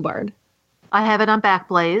to be foobarred. I have it on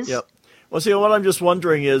Backblaze. Yep. Well, see, what I'm just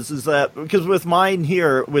wondering is that, because with mine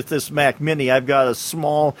here, with this Mac Mini, I've got a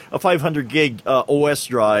 500 gig OS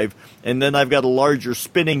drive, and then I've got a larger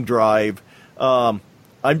spinning drive.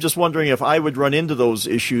 I'm just wondering if I would run into those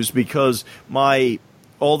issues because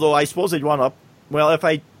although I suppose I'd want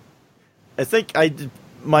to,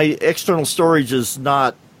 my external storage is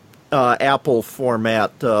not Apple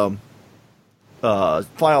format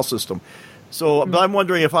file system. So, but I'm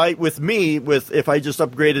wondering if I just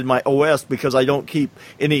upgraded my OS, because I don't keep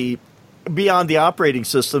any beyond the operating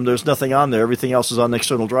system. There's nothing on there. Everything else is on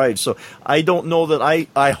external drives. So I don't know that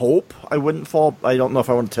I hope I wouldn't fall. I don't know if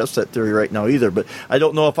I want to test that theory right now either, but I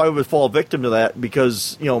don't know if I would fall victim to that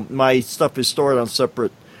because, my stuff is stored on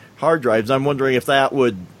separate hard drives. I'm wondering if that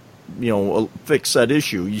would, fix that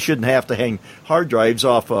issue. You shouldn't have to hang hard drives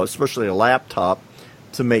off, especially a laptop,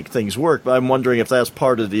 to make things work. But I'm wondering if that's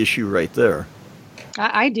part of the issue right there.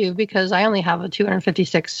 I do, because I only have a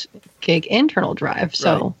 256 gig internal drive.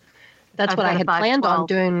 So that's what I had planned on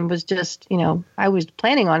doing, was just, I was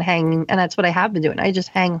planning on hanging, and that's what I have been doing. I just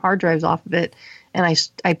hang hard drives off of it, and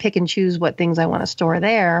I pick and choose what things I want to store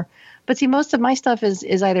there. But see, most of my stuff is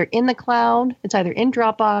either in the cloud, it's either in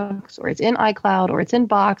Dropbox, or it's in iCloud, or it's in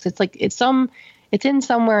Box. It's like it's in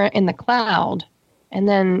somewhere in the cloud. And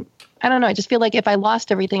then I don't know, I just feel like if I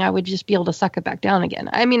lost everything, I would just be able to suck it back down again.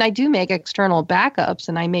 I mean, I do make external backups,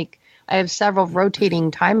 and I have several rotating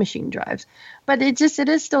time machine drives. But it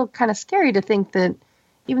is still kind of scary to think that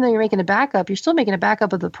even though you're making a backup, you're still making a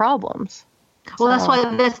backup of the problems. Well,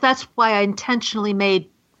 that's why I intentionally made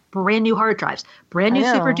brand new hard drives, brand new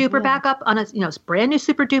super duper backup on brand new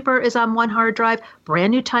super duper is on one hard drive,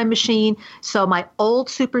 brand new time machine. So my old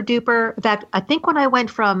super duper, in fact, I think when I went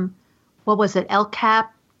from, what was it, El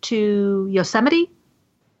Cap to Yosemite?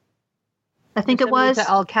 I think Yosemite it was to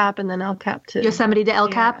El Cap, and then El Cap to Yosemite to El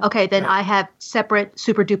Cap. Okay, then I have separate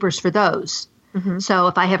super dupers for those. Mm-hmm. So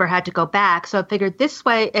if I ever had to go back, so I figured this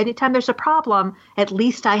way, anytime there's a problem, at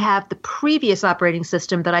least I have the previous operating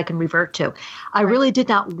system that I can revert to. I really did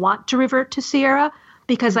not want to revert to Sierra,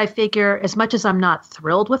 because I figure, as much as I'm not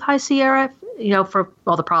thrilled with High Sierra, for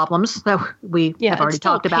all the problems that we have already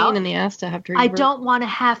talked about, pain in the ass to have to revert. I don't want to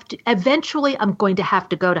have to. Eventually, I'm going to have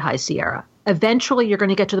to go to High Sierra. Eventually, you're going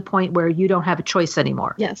to get to the point where you don't have a choice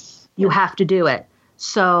anymore. Yes. You have to do it.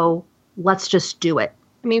 So let's just do it.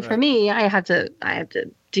 I mean, for me, I have to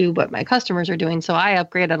do what my customers are doing. So I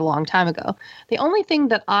upgraded a long time ago. The only thing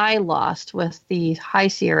that I lost with the High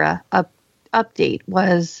Sierra update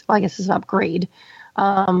was, well, I guess it's an upgrade,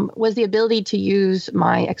 was the ability to use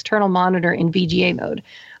my external monitor in VGA mode.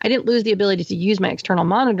 I didn't lose the ability to use my external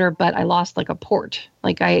monitor, but I lost like a port.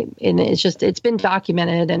 It's been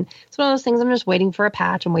documented, and it's one of those things. I'm just waiting for a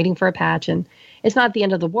patch. And it's not the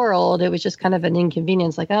end of the world. It was just kind of an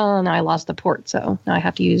inconvenience. Like, oh, now I lost the port, so now I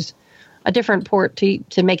have to use a different port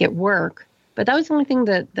to make it work. But that was the only thing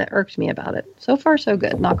that irked me about it. So far, so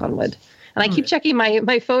good. Knock on wood. And I keep checking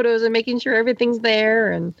my photos and making sure everything's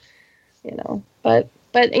there, and But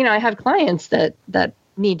I have clients that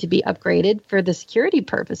need to be upgraded for the security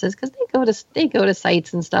purposes, because they go to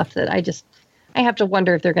sites and stuff that I have to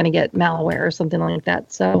wonder if they're going to get malware or something like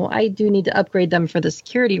that. So I do need to upgrade them for the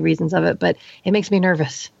security reasons of it, but it makes me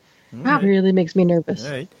nervous. It really makes me nervous.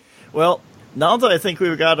 All right. Well, Now that I think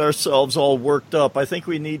we've got ourselves all worked up, I think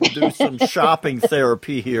we need to do some shopping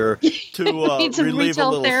therapy here to relieve a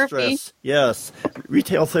little therapy. stress. Yes,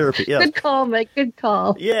 retail therapy. Yes. Good call, Mike. Good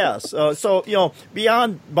call. Yes. So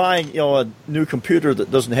beyond buying a new computer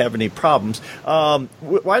that doesn't have any problems,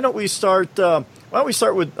 why don't we start? Why don't we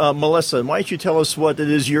start with Melissa? And why don't you tell us what it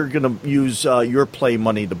is you're going to use your Play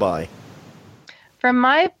money to buy? For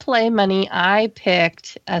my Play money, I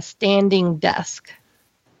picked a standing desk.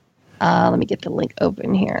 Let me get the link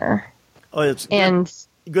open here. Oh, it's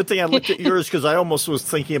good thing I looked at yours because I almost was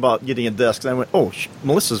thinking about getting a desk. And I went,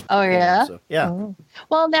 Melissa's. Oh, yeah? So, yeah. Oh.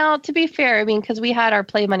 Well, now, to be fair, I mean, because we had our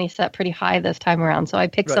Play money set pretty high this time around. So I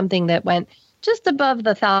picked something that went just above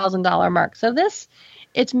the $1,000 mark. So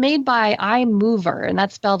it's made by iMovr, and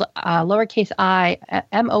that's spelled lowercase I,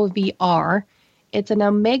 MOVR. It's an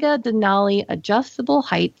Omega Denali adjustable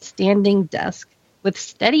height standing desk with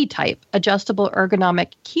steady type, adjustable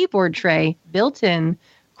ergonomic keyboard tray, built-in,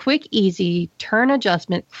 quick, easy turn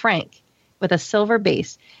adjustment crank with a silver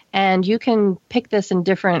base. And you can pick this in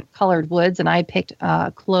different colored woods, and I picked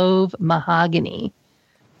clove mahogany.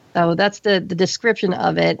 So that's the description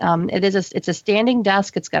of it. It's a standing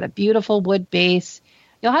desk. It's got a beautiful wood base.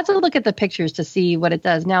 You'll have to look at the pictures to see what it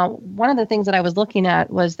does. Now, one of the things that I was looking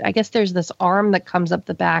at was, I guess there's this arm that comes up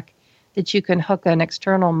the back that you can hook an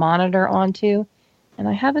external monitor onto. And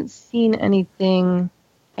I haven't seen anything.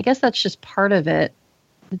 I guess that's just part of it.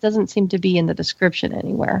 It doesn't seem to be in the description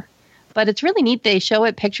anywhere. But it's really neat. They show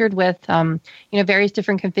it pictured with, various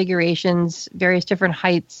different configurations, various different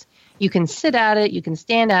heights. You can sit at it, you can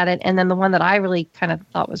stand at it. And then the one that I really kind of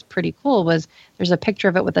thought was pretty cool was there's a picture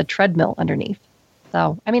of it with a treadmill underneath.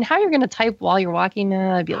 So, I mean, how you're going to type while you're walking?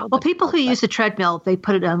 I'd be a little people who use the treadmill, they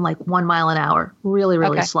put it on like 1 mile an hour, really,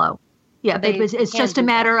 really slow. Yeah, it's just a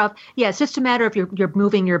matter of you're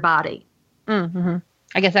moving your body. Mm-hmm.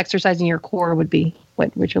 I guess exercising your core would be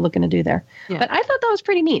what you're looking to do there. Yeah. But I thought that was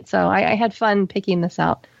pretty neat. So I had fun picking this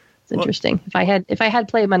out. It's interesting. If I had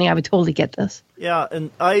Play money, I would totally get this. Yeah,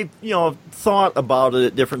 and I thought about it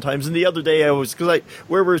at different times. And the other day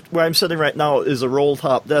where I'm sitting right now is a roll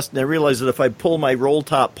top desk, and I realized that if I pull my roll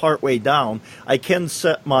top partway down, I can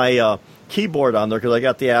set my keyboard on there because I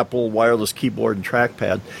got the Apple wireless keyboard and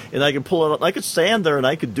trackpad, and I can pull it up. I could stand there and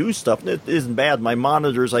I could do stuff. And it isn't bad. My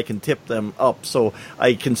monitors, I can tip them up so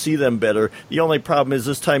I can see them better. The only problem is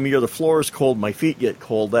this time of year the floor is cold, my feet get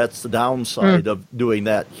cold. That's the downside of doing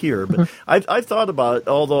that here. But I've thought about it.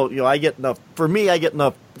 Although I get enough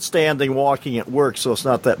standing, walking at work, so it's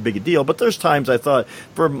not that big a deal. But there's times I thought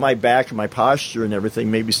for my back and my posture and everything,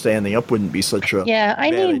 maybe standing up wouldn't be such a I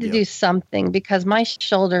need to do something because my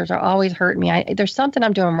shoulders are always hurting me. There's something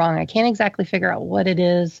I'm doing wrong. I can't exactly figure out what it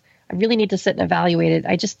is. I really need to sit and evaluate it.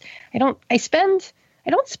 I don't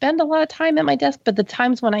spend a lot of time at my desk, but the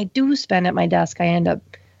times when I do spend at my desk, I end up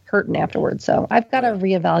hurting afterwards. So I've got to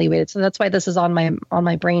reevaluate it. So that's why this is on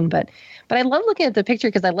my brain. But I love looking at the picture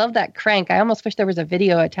because I love that crank. I almost wish there was a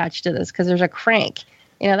video attached to this because there's a crank.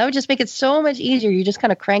 That would just make it so much easier. You just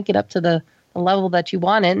kind of crank it up to the level that you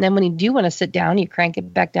want it. And then when you do want to sit down, you crank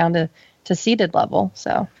it back down to seated level.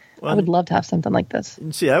 So I would love to have something like this.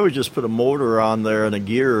 See, I would just put a motor on there and a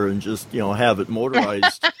gear and just, have it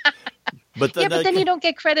motorized. But then you don't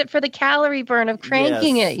get credit for the calorie burn of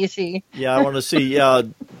cranking it, you see. Yeah, I want to see.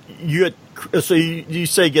 You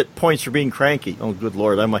say get points for being cranky. Oh, good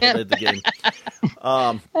Lord, I might have the game.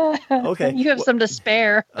 Okay. You have some to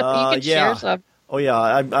spare. You can share some. Oh, yeah,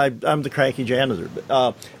 I'm the cranky janitor.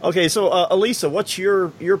 Okay, so Elisa, what's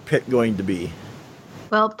your pick going to be?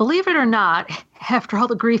 Well, believe it or not, after all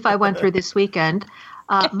the grief I went through this weekend,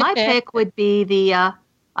 my pick would be the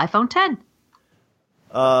iPhone 10.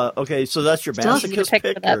 Okay, so that's your masochist pick?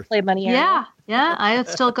 For that Play money area. Yeah, I would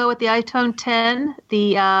still go with the iPhone 10.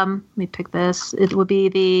 Let me pick this. It would be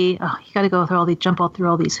you got to go through jump through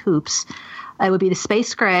all these hoops. It would be the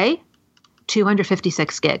Space Gray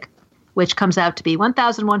 256 gig, which comes out to be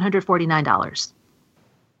 $1,149.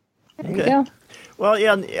 There you go. Well,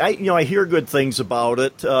 yeah, I hear good things about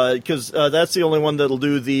it because that's the only one that'll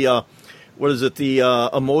do the what is it? The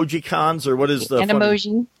emoji cons or what is the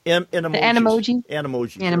Animoji? Animoji.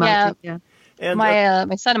 Animoji. Yeah. And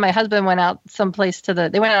my son and my husband went out someplace they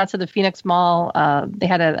went out to the Phoenix Mall. They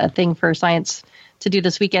had a thing for science to do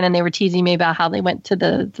this weekend, and they were teasing me about how they went to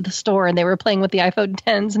the store and they were playing with the iPhone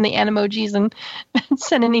 10s and the Animojis and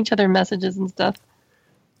sending each other messages and stuff.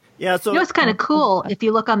 Yeah, so it's kind of cool. If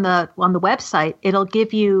you look on the website, it'll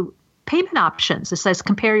give you payment options. It says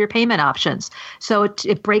compare your payment options. So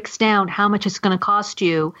it breaks down how much it's going to cost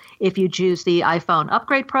you if you choose the iPhone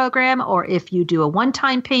upgrade program, or if you do a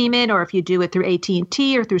one-time payment, or if you do it through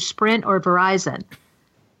AT&T or through Sprint or Verizon.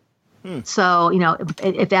 So,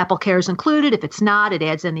 if Apple Care is included, if it's not, it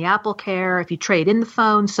adds in the Apple Care. If you trade in the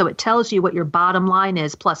phone, so it tells you what your bottom line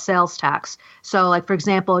is plus sales tax. So, like, for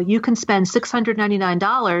example, you can spend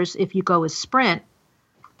 $699 if you go with Sprint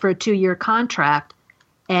for a 2-year contract,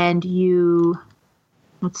 and it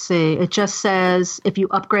just says if you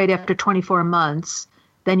upgrade after 24 months,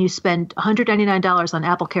 then you spend $199 on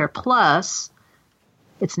Apple Care Plus.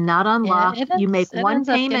 It's not unlocked. You make one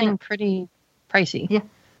payment. Pretty pricey. Yeah.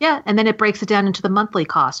 Yeah, and then it breaks it down into the monthly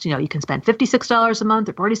cost. You can spend $56 a month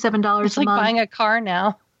or $47 a month. It's like buying a car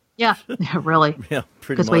now. Yeah, really. Yeah,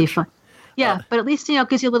 pretty much. But at least, it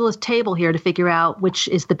gives you a little table here to figure out which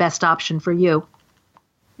is the best option for you.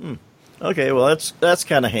 Okay, well, that's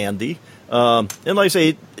kind of handy. And like I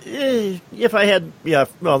say, if I had,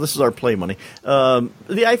 this is our play money. The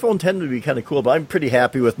iPhone 10 would be kind of cool, but I'm pretty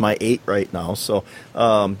happy with my 8 right now. So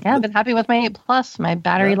I've been happy with my 8 Plus. My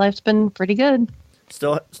battery life's been pretty good.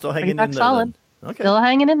 Still hanging in there. Solid. Okay. Still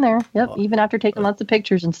hanging in there. Yep. Even after taking lots of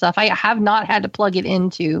pictures and stuff, I have not had to plug it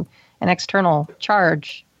into an external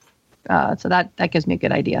charge, so that gives me a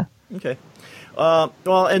good idea. Okay. Well,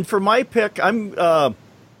 and for my pick, I've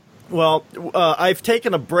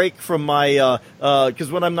taken a break from my because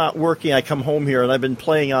when I'm not working, I come home here and I've been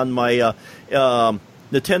playing on my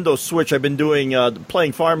Nintendo Switch. I've been doing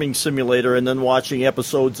playing Farming Simulator and then watching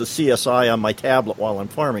episodes of CSI on my tablet while I'm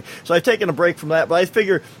farming. So I've taken a break from that, but I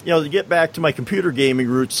figure, to get back to my computer gaming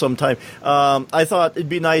roots sometime, I thought it'd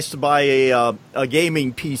be nice to buy a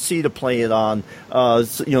gaming PC to play it on.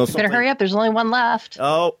 You better hurry up. There's only one left.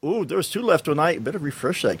 There's 2 left. I better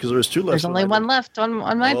refresh that because there's 2 left. There's only one left on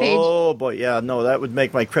my page. Oh boy, yeah, no, that would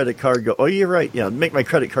make my credit card go. Oh, you're right. Yeah, make my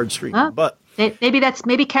credit card screen. But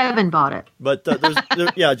maybe Kevin bought it. But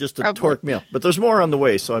just to torque me up. But there's more on the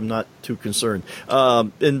way, so I'm not too concerned.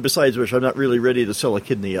 And besides which, I'm not really ready to sell a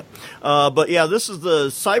kidney yet. But yeah, this is the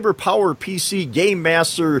CyberPower PC Game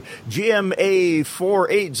Master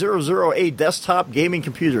GMA48008 desktop gaming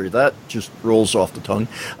computer. That just rolls off the tongue.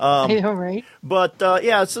 I know, right? But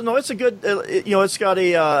it's a good. It's got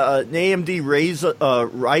an AMD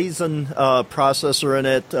Ryzen processor in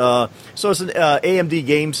it. So it's an AMD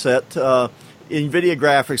game set. NVIDIA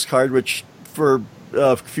graphics card, which for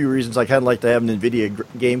a few reasons I kind of like to have an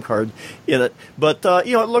NVIDIA game card in it. But,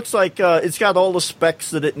 it looks like it's got all the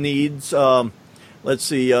specs that it needs. Let's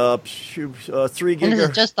see, 3 gig. And this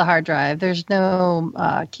is just the hard drive. There's no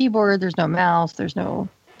keyboard. There's no mouse. This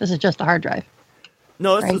is just the hard drive.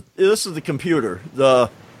 No, this is the computer.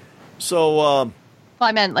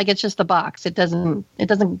 I meant like it's just the box. It doesn't,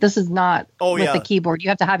 this is not with the keyboard. You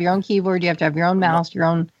have to have your own keyboard. You have to have your own mouse, your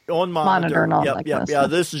own monitor and all that kind of stuff.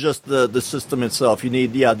 This is just the system itself. You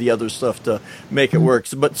need, the other stuff to make it work.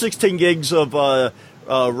 But 16 gigs of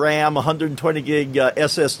RAM, 120 gig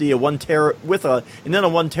SSD, and then a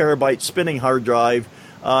 1 terabyte spinning hard drive,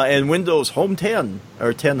 and Windows Home 10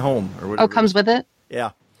 or 10 Home or whatever. Oh, comes with it?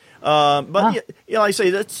 Yeah. Like I say,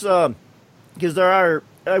 that's because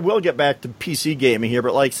I will get back to PC gaming here,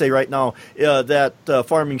 but like say right now, that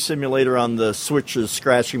Farming Simulator on the Switch is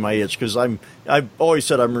scratching my itch because I've always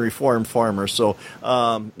said I'm a reformed farmer. So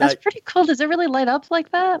that's pretty cool. Does it really light up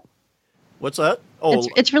like that? What's that? Oh,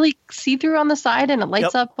 it's really see-through on the side, and it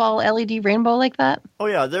lights up all LED rainbow like that. Oh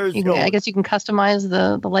yeah, I guess you can customize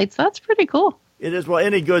the lights. That's pretty cool. It is, well,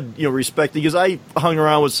 any good, respect, because I hung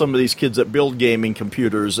around with some of these kids that build gaming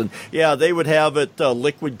computers, and they would have it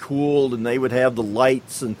liquid cooled, and they would have the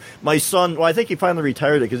lights. And my son, well, I think he finally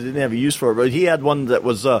retired it because he didn't have a use for it, but he had one that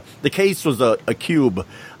was the case was a cube,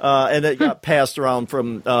 and it got passed around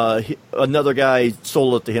from another guy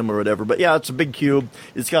sold it to him or whatever. But it's a big cube.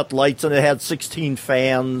 It's got lights, and it had 16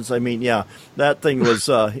 fans. I mean, that thing was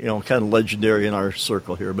kind of legendary in our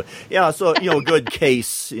circle here. But so good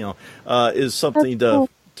case, is something to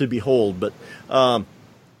behold. But I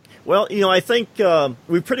think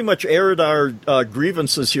we pretty much aired our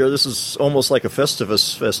grievances here. This is almost like a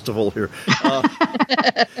Festivus festival here.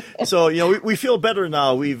 So we feel better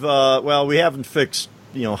now. We've we haven't fixed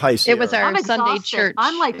High Sierra. It was our Sunday church.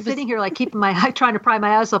 I'm sitting here keeping trying to pry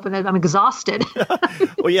my eyes open, and I'm exhausted.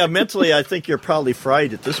 Well, mentally I think you're probably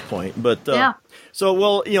fried at this point. But so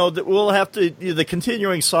we'll have to the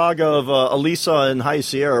continuing saga of Elisa and High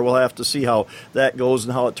Sierra. We'll have to see how that goes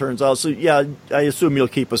and how it turns out. So I assume you'll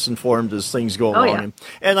keep us informed as things go along. Yeah.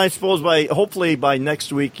 And I suppose hopefully by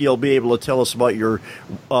next week you'll be able to tell us about your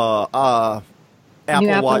Apple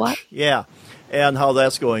Watch. Yeah, and how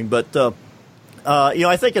that's going. But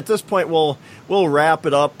I think at this point we'll wrap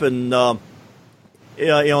it up, and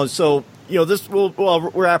so this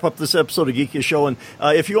we'll wrap up this episode of Geeky Show. And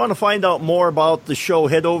if you want to find out more about the show,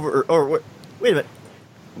 head over. Or wait a minute,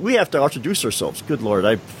 we have to introduce ourselves. Good Lord,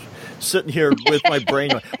 sitting here with my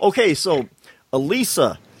brain. Okay, so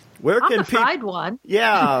Elisa, where I'm can the fried one.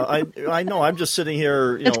 Yeah, I know. I'm just sitting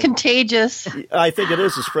here. It's contagious. I think it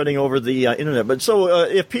is. It's spreading over the internet. But so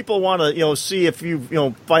if people want to, see if you,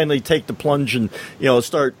 finally take the plunge and,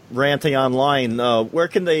 start ranting online, where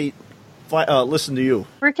can they listen to you?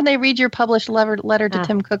 Where can they read your published letter to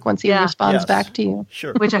Tim Cook once he responds back to you?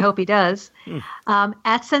 Sure. Which I hope he does.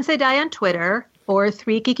 At Sensei Dai on Twitter or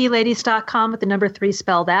 3geekyladies.com with the number 3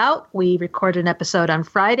 spelled out. We recorded an episode on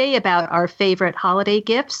Friday about our favorite holiday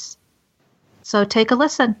gifts. So take a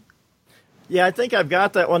listen. Yeah, I think I've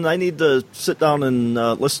got that one. I need to sit down and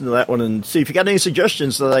listen to that one and see if you got any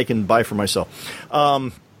suggestions that I can buy for myself.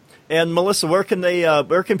 And Melissa, where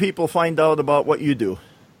can people find out about what you do?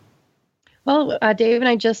 Well, Dave and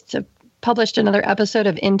I just published another episode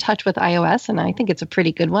of In Touch with iOS, and I think it's a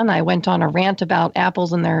pretty good one. I went on a rant about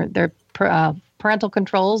Apple's and their parental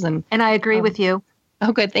controls. And I agree with you.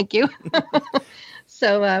 Oh, good. Thank you.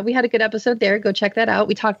 So we had a good episode there. Go check that out.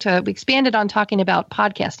 We expanded on talking about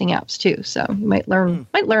podcasting apps too. So you might learn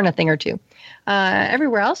a thing or two.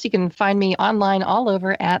 Everywhere else, you can find me online all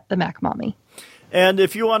over at the Mac Mommy. And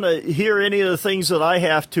if you want to hear any of the things that I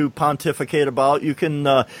have to pontificate about, you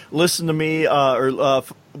can listen to me or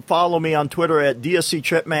follow me on Twitter at DSC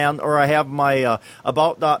Chipman, or I have my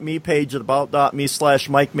about.me page at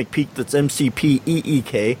about.me/Mike McPeak. That's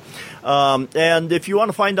MCPEEK. And if you want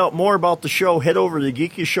to find out more about the show, head over to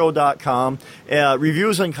geekyshow.com.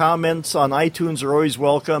 Reviews and comments on iTunes are always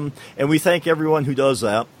welcome, and we thank everyone who does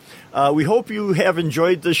that. We hope you have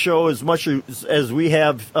enjoyed the show as much as we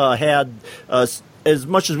have had, as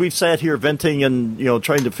much as we've sat here venting and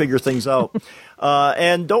trying to figure things out.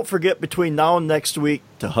 And don't forget, between now and next week,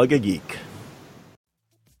 to hug a geek.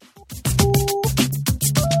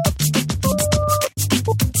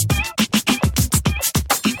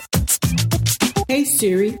 Hey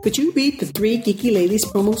Siri, could you read the 3 Geeky Ladies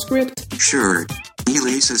promo script? Sure.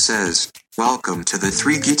 Elisa says, "Welcome to the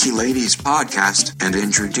 3 Geeky Ladies podcast," and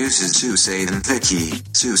introduces Susei and Vicky.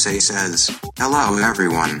 Susei says, "Hello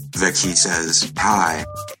everyone." Vicky says, "Hi."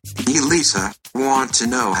 Elisa, want to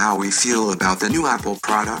know how we feel about the new Apple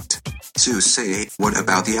product? Susei, what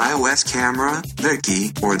about the iOS camera?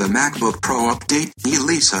 Vicky, or the MacBook Pro update?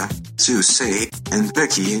 Elisa, Susei, and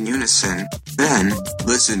Vicky in unison. Then,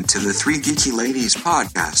 listen to the 3 Geeky Ladies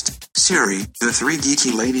podcast. Siri, the 3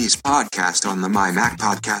 Geeky Ladies podcast on the My Mac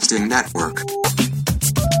Podcasting Network.